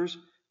preachers,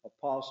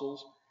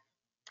 apostles,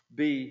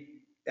 be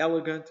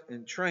elegant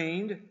and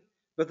trained,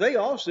 but they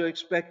also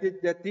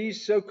expected that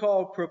these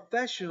so-called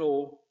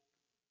professional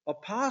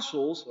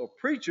apostles or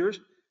preachers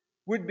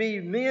would be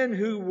men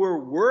who were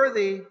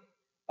worthy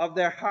of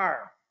their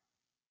hirelings.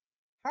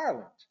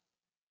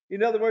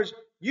 In other words,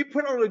 you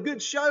put on a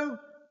good show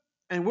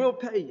and we'll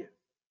pay you.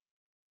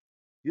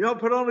 You don't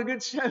put on a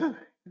good show,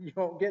 you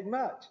won't get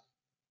much.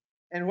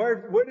 And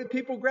where do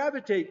people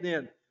gravitate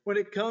then when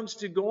it comes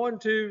to going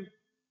to,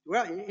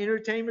 well,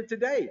 entertainment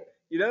today?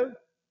 You know,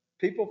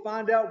 people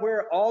find out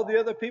where all the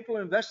other people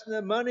are investing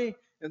their money,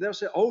 and they'll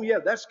say, oh, yeah,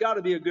 that's got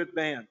to be a good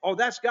band. Oh,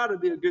 that's got to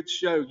be a good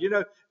show, you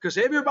know, because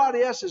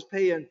everybody else is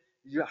paying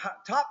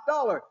top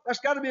dollar. That's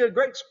got to be a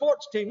great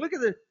sports team. Look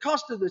at the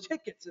cost of the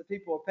tickets that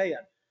people are paying.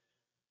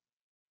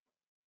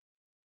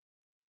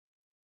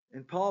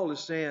 And Paul is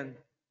saying,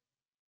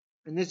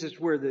 and this is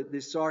where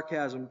the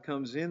sarcasm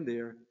comes in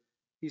there.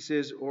 He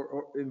says,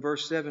 or in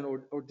verse 7,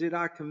 or did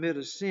I commit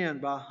a sin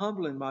by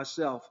humbling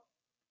myself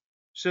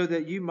so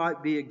that you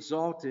might be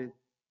exalted?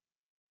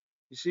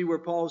 You see where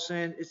Paul's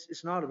saying,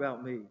 it's not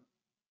about me.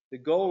 The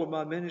goal of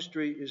my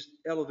ministry is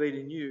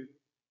elevating you,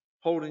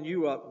 holding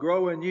you up,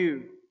 growing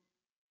you,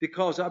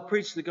 because I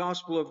preach the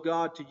gospel of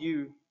God to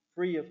you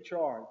free of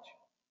charge.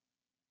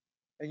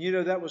 And you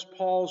know, that was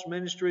Paul's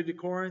ministry to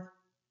Corinth.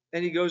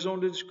 And he goes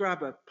on to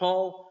describe it.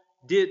 Paul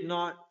did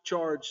not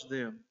charge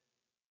them.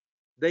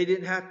 They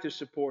didn't have to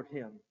support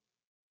him.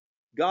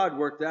 God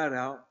worked that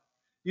out.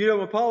 You know,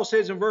 when Paul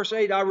says in verse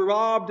 8, I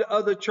robbed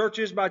other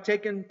churches by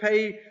taking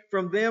pay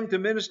from them to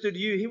minister to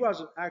you, he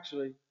wasn't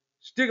actually,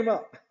 stick them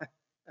up.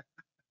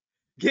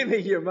 Give me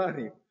your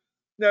money.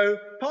 No,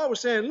 Paul was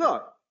saying,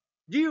 look,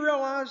 do you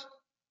realize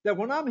that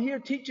when I'm here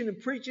teaching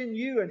and preaching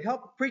you and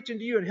preaching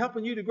to you and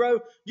helping you to grow,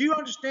 do you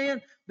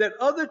understand that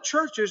other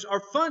churches are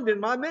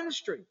funding my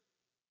ministry?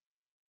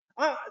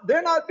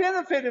 They're not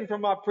benefiting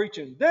from my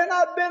preaching. They're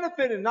not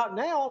benefiting, not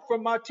now,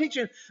 from my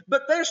teaching,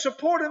 but they're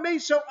supporting me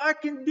so I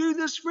can do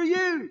this for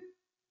you.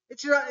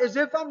 It's as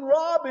if I'm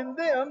robbing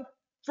them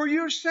for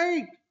your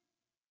sake.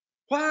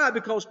 Why?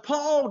 Because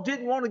Paul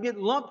didn't want to get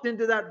lumped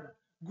into that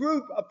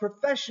group of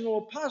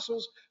professional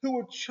apostles who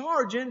were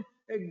charging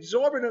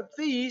exorbitant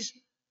fees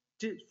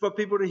for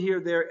people to hear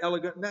their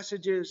elegant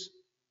messages.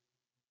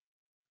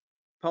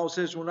 Paul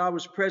says, when I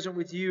was present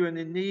with you and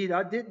in need,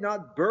 I did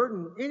not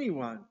burden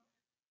anyone,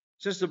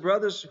 since the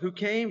brothers who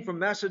came from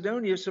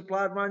Macedonia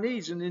supplied my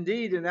needs. And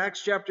indeed, in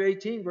Acts chapter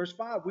 18, verse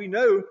 5, we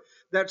know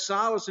that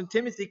Silas and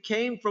Timothy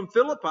came from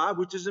Philippi,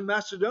 which is in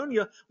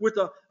Macedonia, with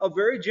a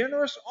very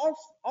generous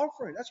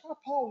offering. That's why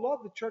Paul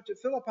loved the church at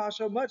Philippi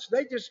so much.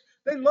 They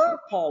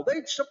loved Paul.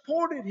 They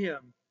supported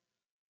him.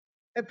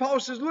 And Paul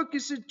says, look,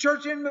 it's the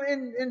church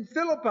in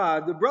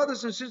Philippi, the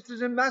brothers and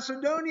sisters in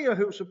Macedonia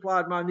who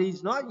supplied my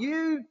needs, not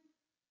you.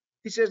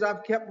 He says,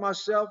 I've kept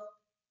myself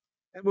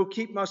and will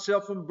keep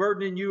myself from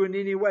burdening you in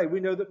any way. We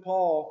know that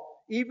Paul,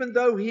 even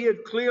though he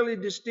had clearly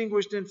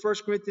distinguished in 1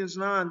 Corinthians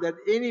 9 that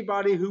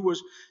anybody who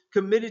was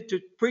committed to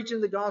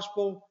preaching the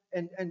gospel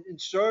and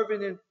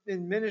serving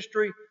in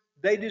ministry,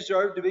 they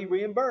deserved to be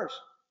reimbursed.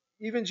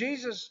 Even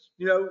Jesus,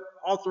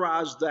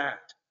 authorized that.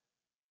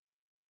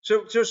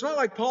 So it's not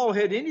like Paul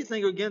had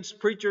anything against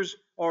preachers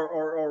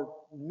or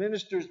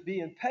ministers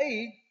being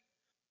paid,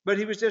 but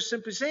he was just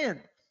simply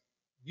saying,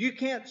 you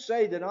can't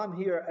say that I'm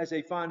here as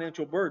a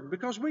financial burden,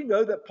 because we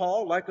know that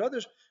Paul, like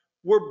others,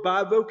 were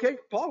bivocational.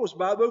 Paul was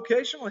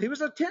bivocational. He was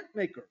a tent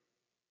maker.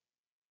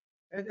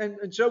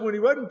 And so when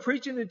he wasn't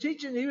preaching and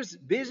teaching, he was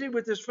busy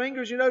with his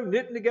fingers,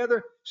 knitting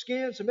together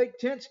skins to make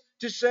tents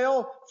to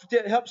sell, to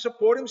help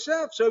support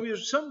himself. So he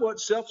was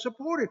somewhat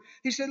self-supported.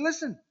 He said,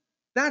 listen,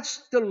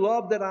 that's the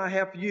love that I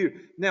have for you.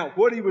 Now,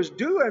 what he was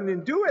doing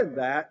in doing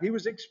that, he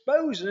was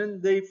exposing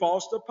the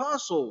false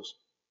apostles.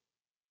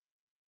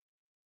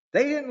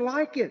 They didn't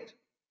like it.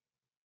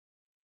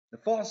 The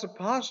false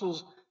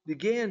apostles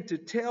began to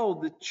tell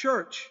the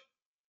church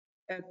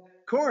at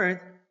Corinth,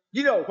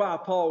 you know why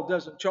Paul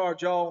doesn't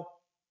charge y'all?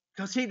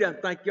 Because he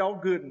doesn't think y'all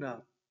good enough.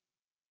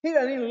 He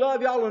doesn't even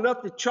love y'all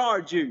enough to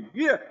charge you.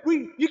 Yeah,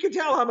 you can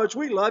tell how much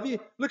we love you.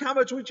 Look how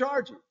much we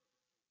charge you.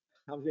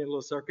 I'm being a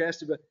little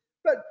sarcastic, but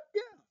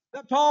yeah,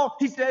 that Paul,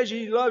 he says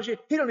he loves you.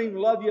 He don't even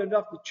love you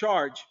enough to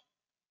charge.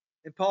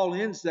 And Paul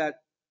ends that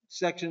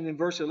section in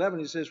verse 11.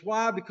 He says,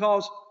 why?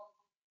 Because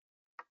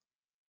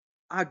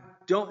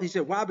he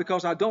said, why?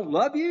 Because I don't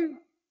love you?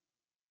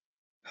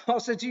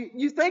 Paul said,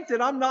 you think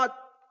that I'm not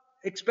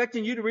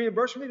expecting you to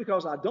reimburse me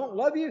because I don't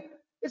love you?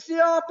 It's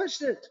the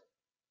opposite.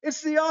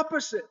 It's the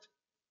opposite.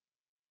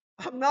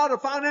 I'm not a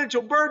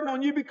financial burden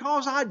on you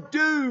because I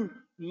do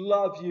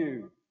love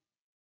you.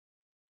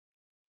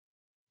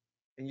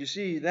 And you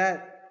see,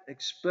 that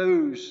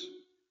exposed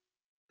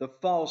the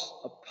false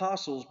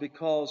apostles,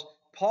 because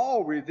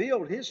Paul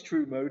revealed his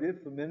true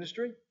motive for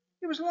ministry.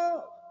 It was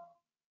love.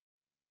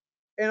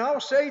 And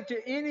I'll say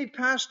to any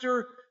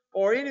pastor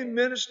or any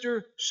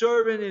minister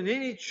serving in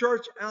any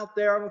church out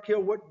there, I don't care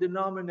what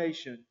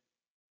denomination,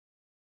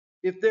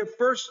 if their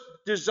first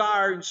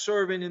desire in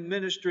serving in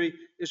ministry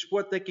is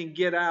what they can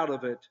get out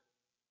of it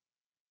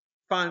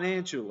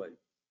financially,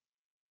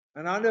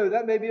 And I know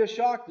that may be a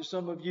shock to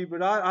some of you,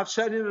 but I've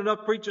sat in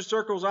enough preacher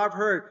circles. I've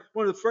heard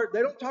one of the first,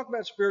 they don't talk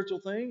about spiritual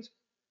things.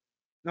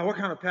 Now, what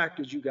kind of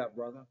package you got,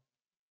 brother?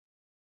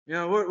 You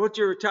know, what's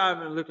your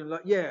retirement looking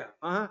like? Yeah,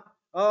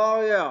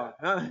 Oh, yeah.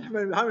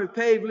 How many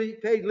paid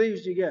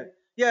leaves do you get?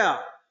 Yeah.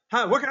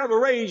 What kind of a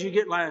raise you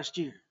get last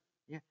year?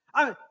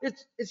 Yeah.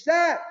 It's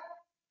that.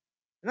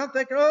 And I'm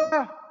thinking,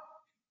 oh,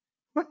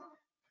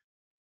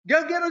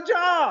 go get a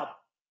job.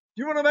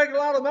 You want to make a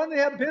lot of money,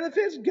 have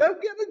benefits? Go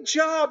get a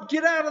job.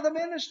 Get out of the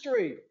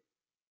ministry.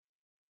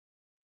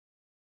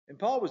 And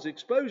Paul was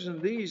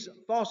exposing these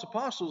false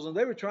apostles, and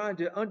they were trying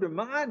to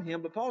undermine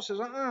him. But Paul says,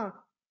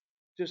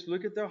 just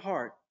look at their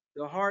heart.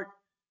 The heart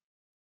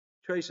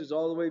traces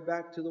all the way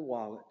back to the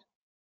wallet.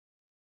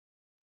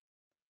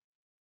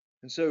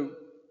 And so,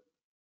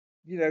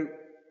 you know,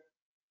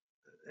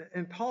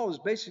 and Paul is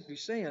basically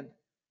saying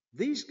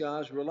these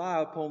guys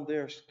rely upon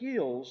their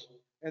skills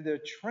and their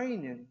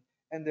training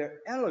and their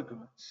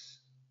elegance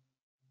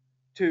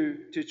to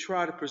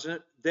try to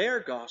present their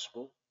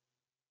gospel.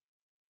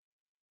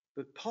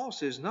 But Paul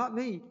says, not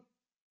me.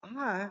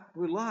 I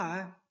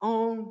rely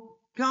on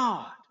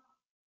God.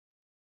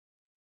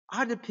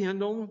 I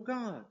depend on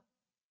God.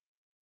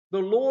 The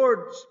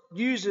Lord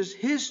uses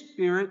His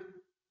Spirit,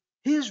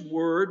 His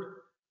Word,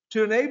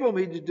 to enable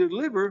me to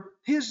deliver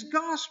His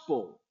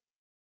gospel.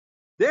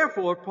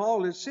 Therefore,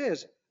 Paul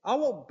says, I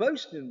won't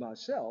boast in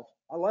myself.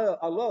 I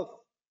love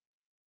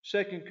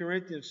 2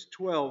 Corinthians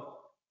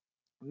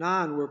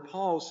 12:9, where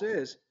Paul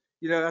says,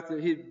 after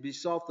he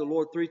besought the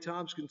Lord 3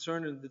 times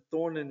concerning the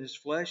thorn in his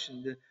flesh,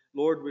 and the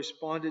Lord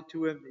responded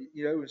to him,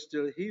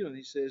 instead of healing,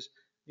 he says,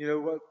 you know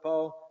what,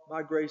 Paul,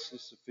 my grace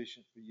is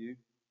sufficient for you.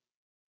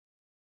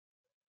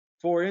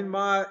 For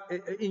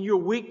in your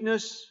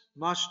weakness,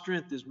 my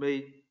strength is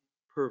made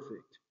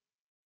perfect.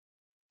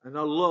 And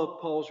I love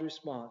Paul's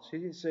response. He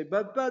didn't say,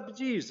 but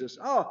Jesus,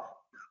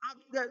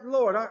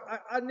 Lord,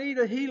 I need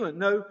a healing.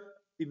 No,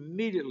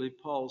 immediately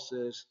Paul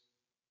says,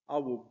 I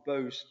will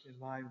boast in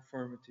my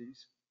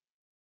infirmities,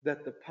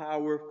 that the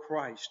power of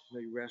Christ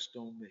may rest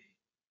on me.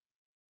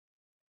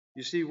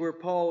 You see where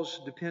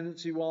Paul's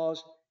dependency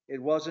was?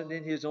 It wasn't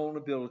in his own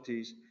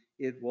abilities.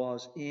 It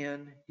was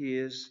in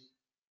his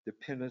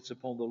dependence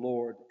upon the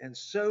Lord. And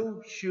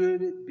so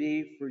should it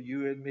be for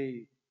you and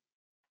me.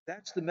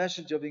 That's the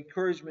message of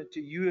encouragement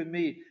to you and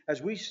me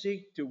as we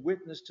seek to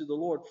witness to the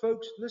Lord.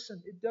 Folks,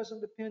 listen, it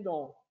doesn't depend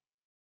on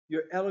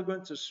your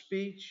elegance of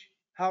speech,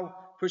 how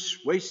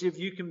persuasive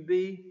you can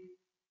be.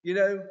 It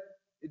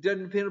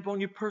doesn't depend upon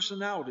your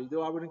personality,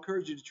 though I would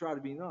encourage you to try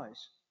to be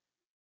nice.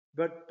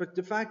 But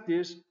the fact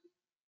is,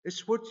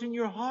 it's what's in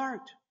your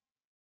heart.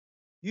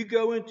 You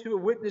go into a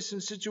witnessing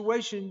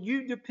situation,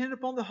 you depend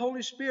upon the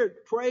Holy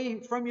Spirit.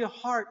 Pray from your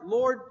heart,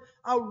 Lord,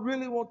 I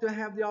really want to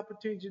have the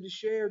opportunity to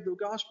share the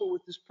gospel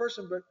with this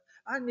person, but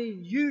I need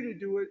you to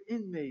do it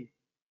in me.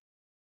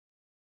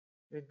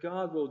 And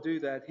God will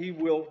do that. He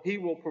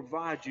will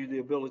provide you the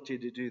ability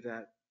to do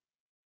that.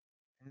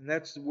 And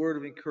that's the word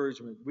of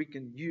encouragement. We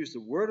can use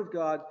the word of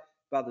God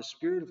by the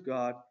Spirit of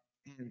God,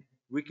 and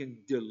we can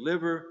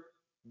deliver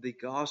the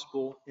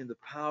gospel in the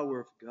power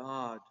of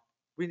God.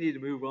 We need to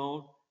move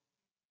on.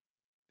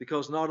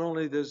 Because not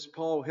only does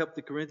Paul help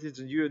the Corinthians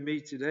and you and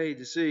me today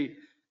to see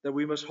that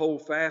we must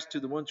hold fast to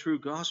the one true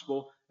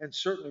gospel and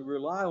certainly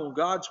rely on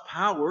God's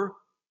power,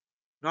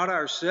 not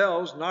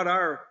ourselves, not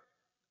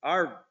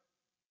our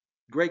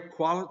great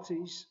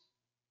qualities.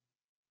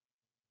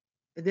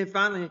 And then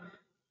finally,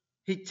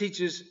 he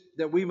teaches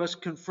that we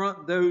must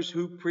confront those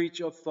who preach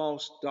a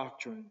false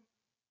doctrine.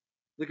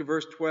 Look at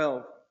verse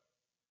 12.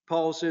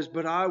 Paul says,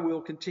 but I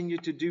will continue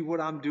to do what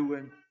I'm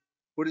doing.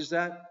 What is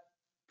that?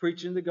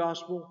 Preaching the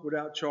gospel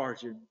without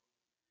charging.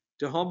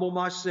 To humble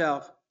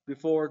myself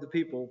before the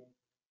people,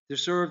 to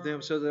serve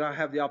them so that I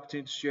have the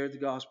opportunity to share the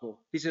gospel.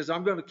 He says,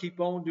 I'm going to keep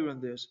on doing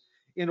this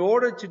in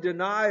order to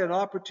deny an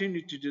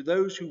opportunity to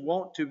those who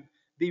want to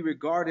be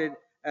regarded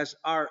as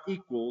our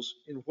equals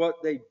in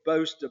what they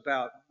boast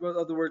about. In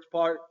other words,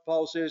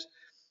 Paul says,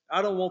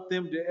 I don't want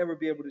them to ever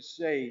be able to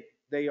say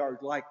they are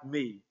like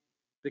me,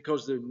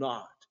 because they're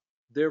not.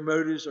 Their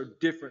motives are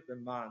different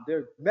than mine.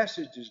 Their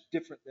message is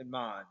different than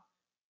mine.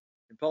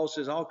 And Paul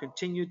says, I'll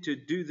continue to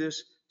do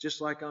this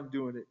just like I'm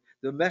doing it.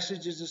 The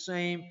message is the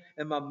same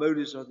and my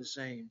motives are the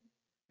same.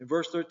 In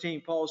verse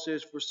 13, Paul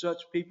says, for such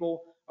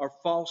people are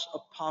false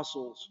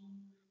apostles,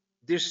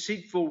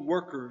 deceitful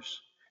workers,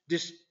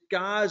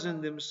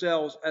 disguising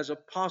themselves as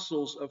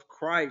apostles of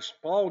Christ.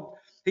 Paul,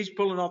 he's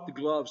pulling off the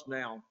gloves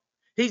now.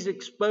 He's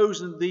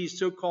exposing these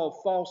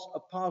so-called false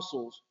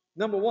apostles.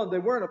 Number one, they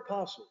weren't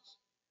apostles.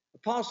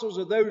 Apostles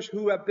are those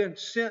who have been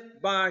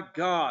sent by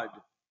God,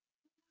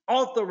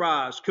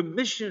 authorized,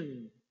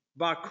 commissioned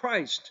by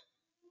Christ,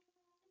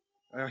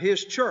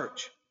 His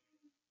church.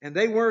 And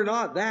they were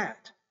not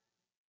that.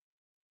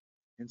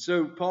 And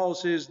so Paul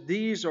says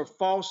these are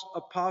false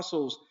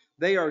apostles.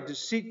 They are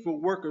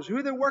deceitful workers. Who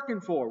are they working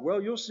for?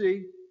 Well, you'll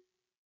see.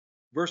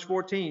 Verse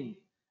 14.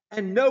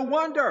 And no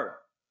wonder,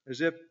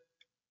 as if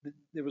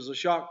it was a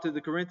shock to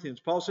the Corinthians.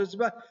 Paul says,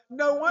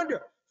 no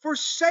wonder, for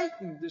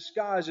Satan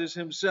disguises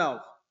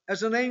himself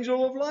as an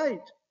angel of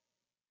light.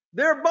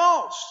 Their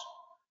boss,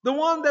 the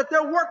one that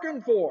they're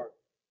working for,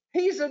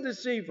 he's a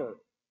deceiver.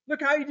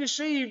 Look how he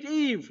deceived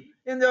Eve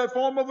in the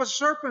form of a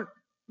serpent.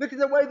 Look at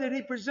the way that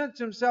he presents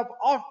himself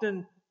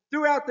often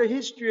throughout the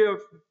history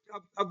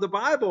of the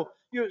Bible.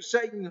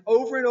 Satan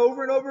over and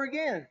over and over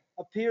again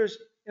appears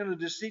in a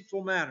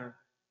deceitful manner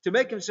to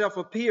make himself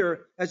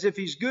appear as if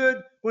he's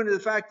good, when the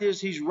fact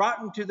is he's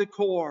rotten to the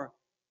core.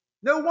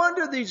 No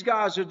wonder these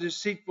guys are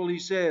deceitful, he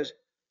says.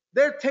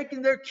 They're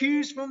taking their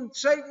cues from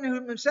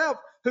Satan himself,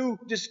 who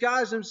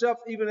disguised himself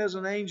even as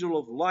an angel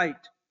of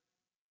light.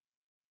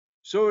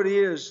 So it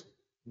is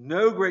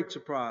no great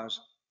surprise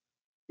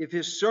if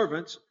his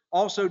servants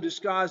also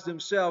disguise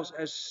themselves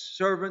as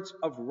servants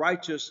of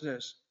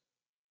righteousness.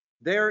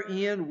 Their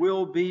end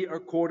will be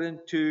according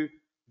to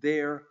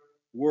their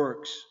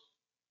works.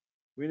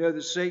 We know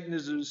that Satan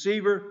is a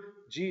deceiver.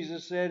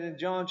 Jesus said in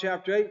John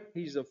chapter 8,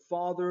 he's the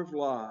father of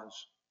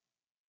lies.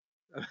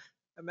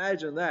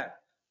 Imagine that.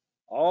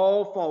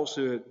 All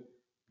falsehood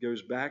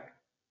goes back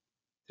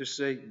to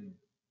Satan.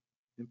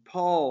 And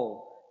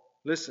Paul,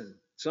 listen,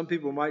 some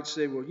people might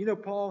say, well,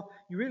 Paul,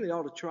 you really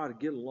ought to try to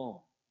get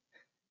along.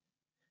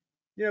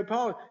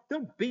 Paul,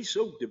 don't be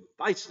so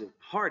divisive,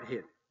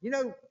 hard-headed.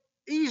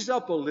 Ease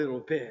up a little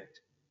bit.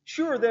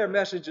 Sure, their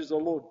message is a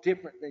little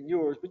different than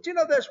yours, but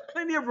there's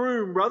plenty of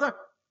room, brother.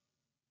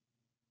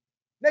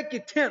 Make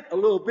your tent a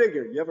little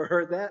bigger. You ever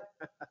heard that?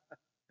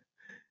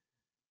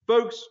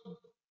 Folks,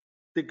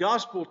 the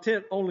gospel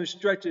tent only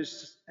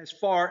stretches as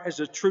far as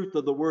the truth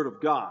of the Word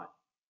of God.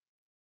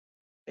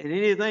 And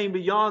anything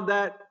beyond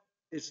that,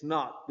 it's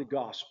not the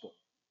gospel.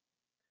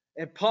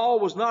 And Paul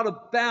was not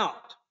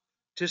about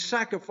to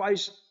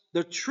sacrifice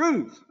the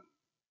truth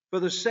for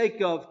the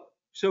sake of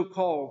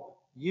so-called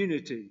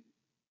unity,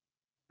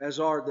 as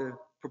are the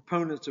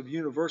proponents of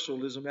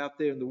universalism out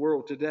there in the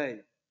world today.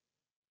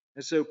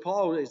 And so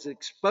Paul is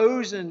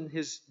exposing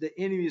the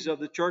enemies of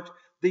the church,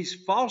 these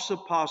false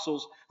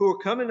apostles who are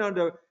coming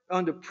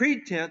under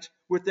pretense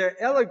with their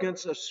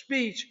elegance of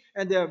speech,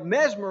 and they're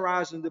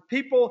mesmerizing the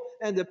people,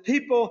 and the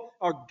people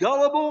are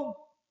gullible.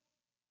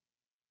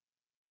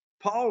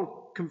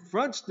 Paul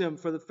confronts them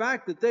for the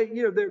fact that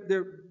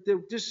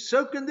they're just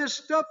soaking this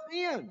stuff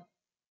in.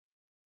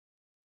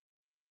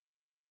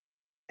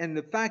 And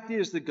the fact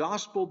is, the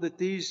gospel that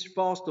these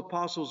false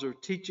apostles are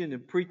teaching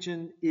and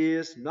preaching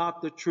is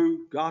not the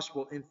true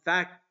gospel. In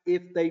fact,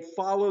 if they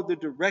follow the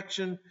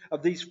direction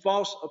of these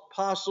false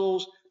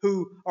apostles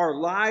who are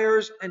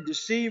liars and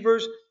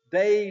deceivers,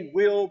 they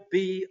will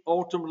be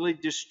ultimately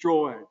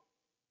destroyed.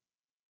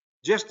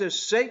 Just as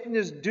Satan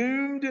is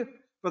doomed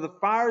for the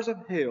fires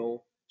of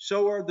hell,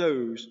 so are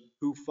those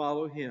who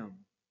follow him.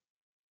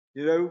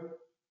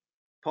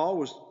 Paul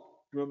was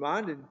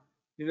reminding,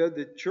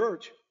 the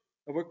church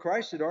of what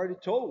Christ had already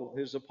told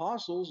his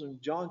apostles in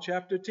John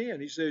chapter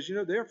 10. He says,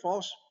 they're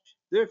false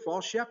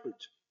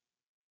shepherds.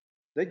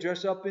 They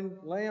dress up in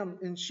lamb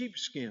and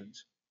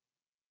sheepskins.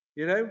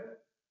 They're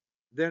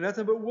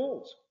nothing but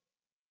wolves.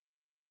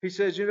 He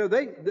says,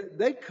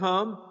 they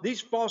come,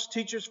 these false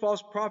teachers,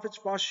 false prophets,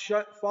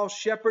 false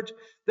shepherds,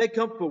 they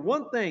come for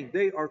one thing.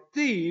 They are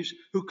thieves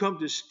who come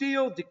to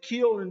steal, to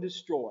kill, and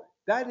destroy.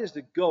 That is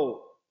the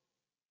goal.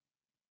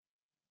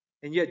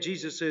 And yet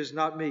Jesus says,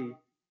 not me.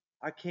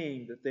 I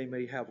came that they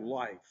may have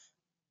life,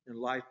 and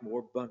life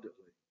more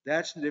abundantly.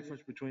 That's the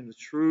difference between the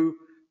true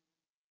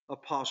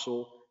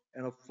apostle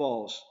and a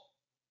false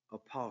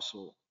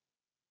apostle.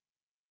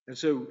 And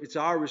so it's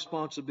our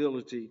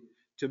responsibility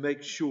to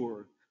make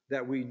sure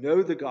that we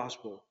know the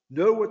gospel,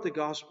 know what the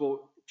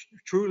gospel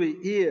truly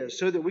is,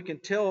 so that we can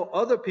tell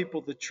other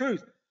people the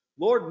truth.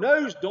 Lord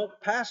knows, don't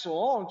pass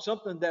along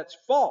something that's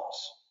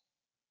false,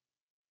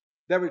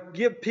 that would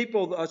give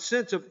people a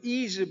sense of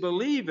easy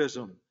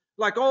believism.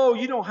 Like, oh,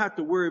 you don't have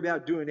to worry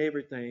about doing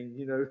everything,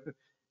 you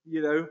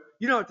don't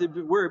have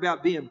to worry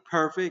about being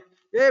perfect.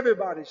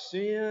 Everybody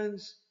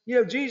sins.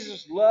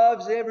 Jesus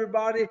loves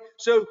everybody.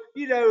 So,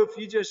 if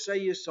you just say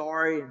you're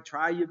sorry and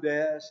try your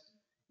best,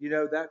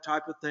 that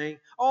type of thing.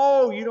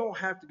 Oh, you don't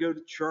have to go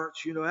to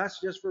church.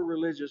 That's just for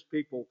religious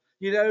people.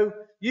 You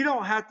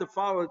don't have to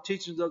follow the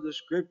teachings of the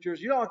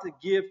scriptures. You don't have to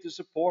give to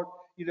support,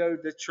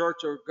 the church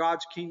or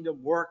God's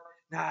kingdom work.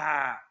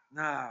 Nah.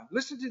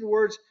 Listen to the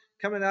words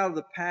coming out of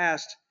the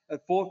past, a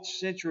 4th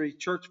century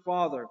church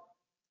father,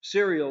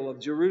 Cyril of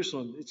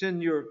Jerusalem. It's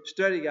in your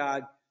study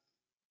guide.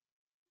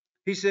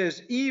 He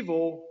says,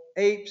 evil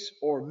apes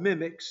or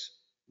mimics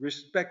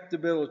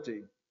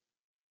respectability,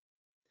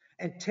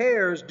 and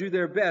tares do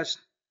their best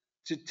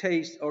to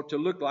taste or to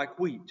look like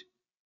wheat.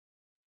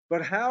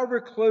 But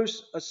however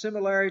close a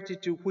similarity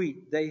to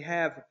wheat they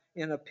have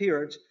in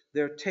appearance,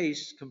 their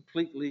taste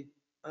completely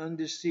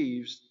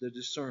undeceives the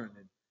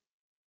discerning.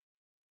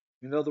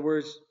 In other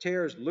words,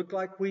 tares look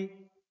like wheat,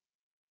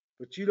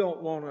 but you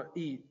don't want to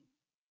eat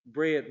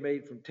bread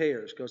made from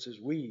tares because it's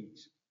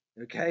weeds.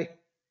 Okay?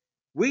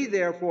 We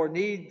therefore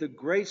need the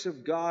grace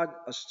of God,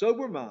 a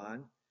sober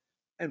mind,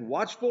 and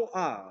watchful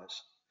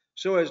eyes,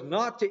 so as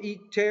not to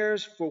eat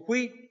tares for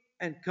wheat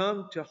and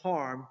come to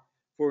harm,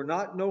 for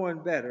not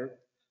knowing better,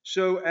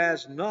 so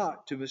as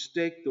not to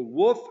mistake the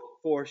wolf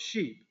for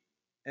sheep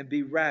and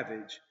be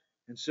ravaged,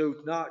 and so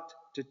not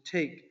to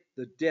take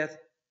the death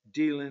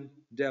dealing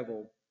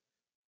devil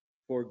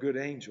for a good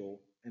angel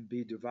and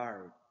be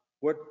devoured.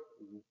 What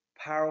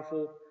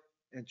powerful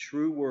and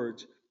true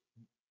words,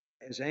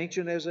 as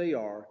ancient as they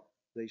are,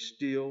 they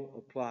still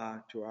apply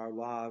to our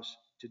lives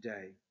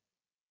today.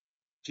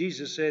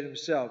 Jesus said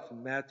himself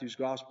in Matthew's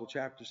Gospel,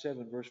 chapter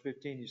 7, verse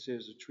 15, he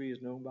says, the tree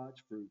is known by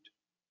its fruit.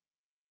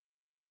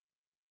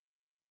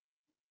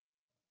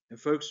 And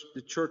folks,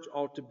 the church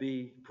ought to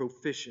be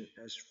proficient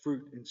as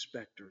fruit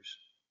inspectors.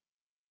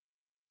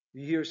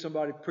 You hear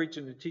somebody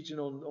preaching and teaching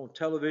on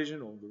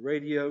television, on the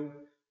radio,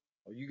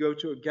 or you go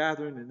to a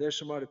gathering and there's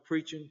somebody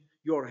preaching,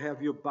 you ought to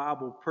have your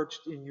Bible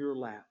perched in your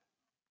lap.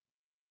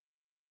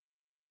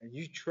 And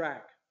you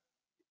track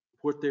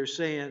what they're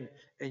saying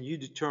and you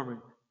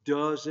determine,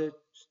 is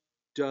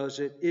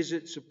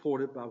it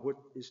supported by what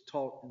is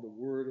taught in the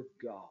Word of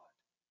God?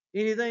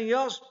 Anything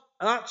else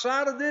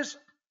outside of this,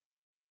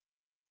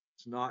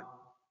 it's not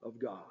of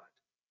God.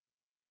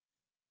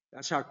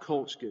 That's how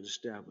cults get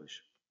established.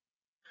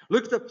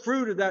 Look at the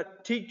fruit of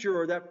that teacher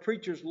or that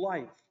preacher's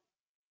life.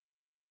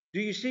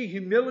 Do you see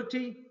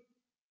humility?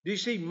 Do you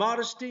see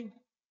modesty?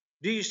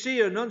 Do you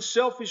see an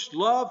unselfish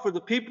love for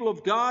the people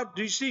of God?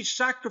 Do you see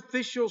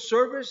sacrificial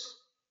service?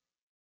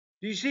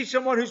 Do you see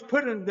someone who's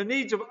putting the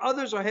needs of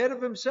others ahead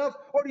of himself?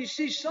 Or do you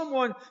see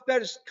someone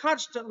that is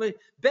constantly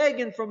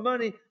begging for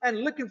money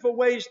and looking for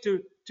ways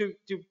to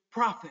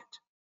profit?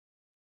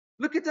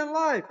 Look at their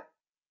life.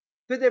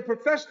 Do they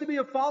profess to be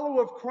a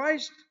follower of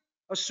Christ,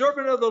 a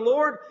servant of the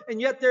Lord,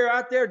 and yet they're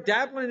out there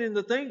dabbling in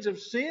the things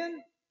of sin?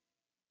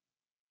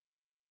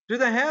 Do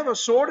they have a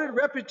sordid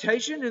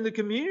reputation in the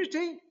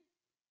community?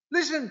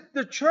 Listen,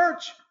 the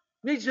church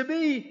needs to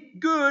be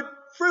good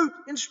fruit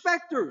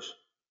inspectors.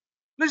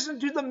 Listen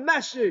to the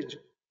message.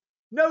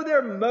 Know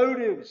their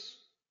motives.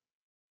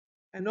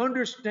 And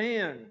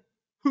understand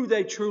who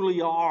they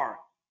truly are.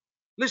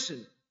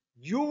 Listen,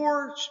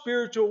 your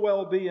spiritual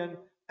well-being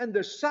and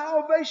the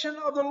salvation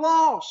of the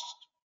lost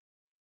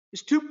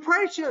is too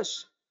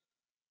precious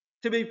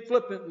to be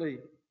flipping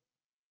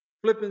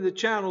the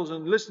channels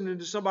and listening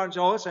to somebody and say,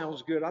 oh, that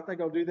sounds good. I think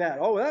I'll do that.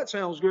 Oh, that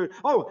sounds good.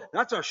 Oh,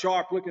 that's a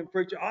sharp-looking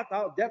preacher. I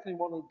definitely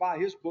want to buy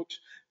his books.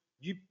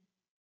 You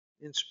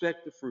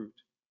inspect the fruit,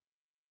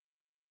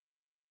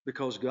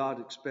 because God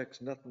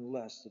expects nothing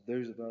less of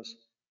those of us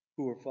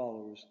who are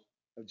followers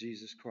of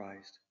Jesus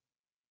Christ.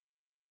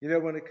 You know,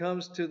 when it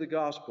comes to the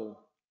gospel,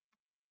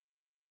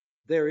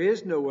 there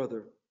is no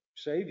other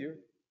Savior.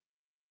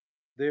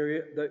 There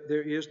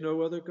is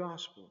no other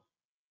gospel.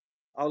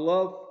 I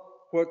love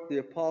what the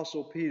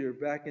Apostle Peter,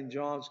 back in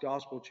John's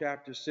Gospel,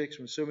 chapter 6,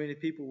 when so many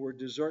people were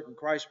deserting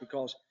Christ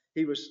because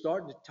he was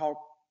starting to talk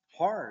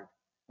hard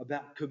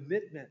about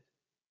commitment,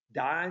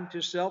 dying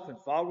to self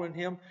and following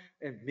him.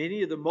 And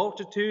many of the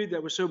multitude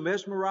that was so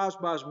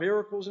mesmerized by his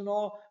miracles and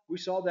all, we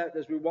saw that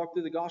as we walked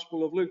through the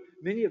Gospel of Luke.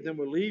 Many of them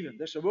were leaving.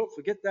 They said, well,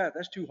 forget that.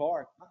 That's too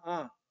hard.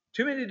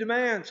 Too many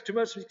demands, too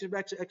much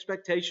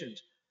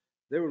expectations.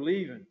 They were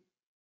leaving.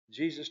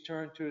 Jesus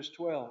turned to his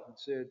 12 and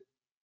said,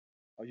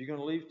 are you going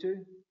to leave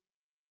too?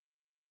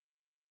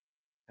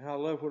 And I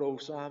love what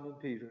old Simon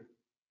Peter,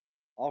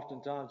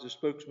 oftentimes the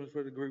spokesman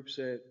for the group,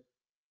 said,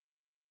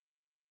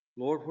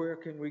 Lord, where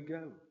can we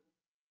go?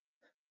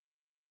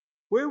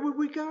 Where would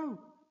we go?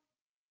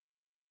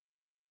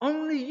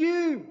 Only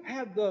you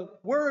have the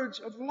words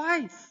of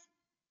life.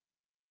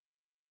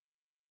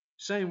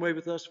 Same way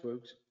with us,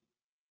 folks.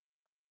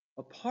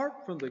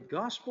 Apart from the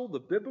gospel, the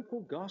biblical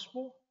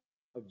gospel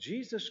of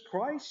Jesus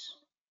Christ,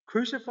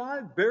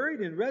 crucified, buried,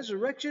 and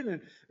resurrected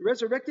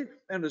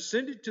and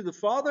ascended to the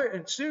Father,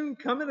 and soon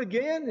coming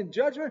again in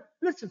judgment.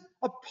 Listen,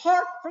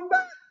 apart from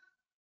that,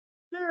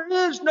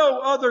 there is no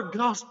other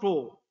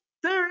gospel.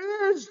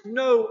 There is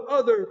no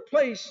other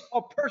place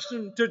or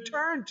person to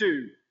turn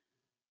to.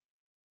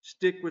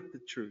 Stick with the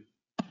truth.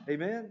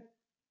 Amen?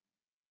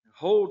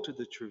 Hold to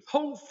the truth.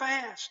 Hold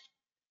fast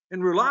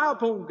and rely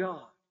upon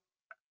God.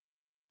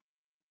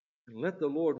 And let the Lord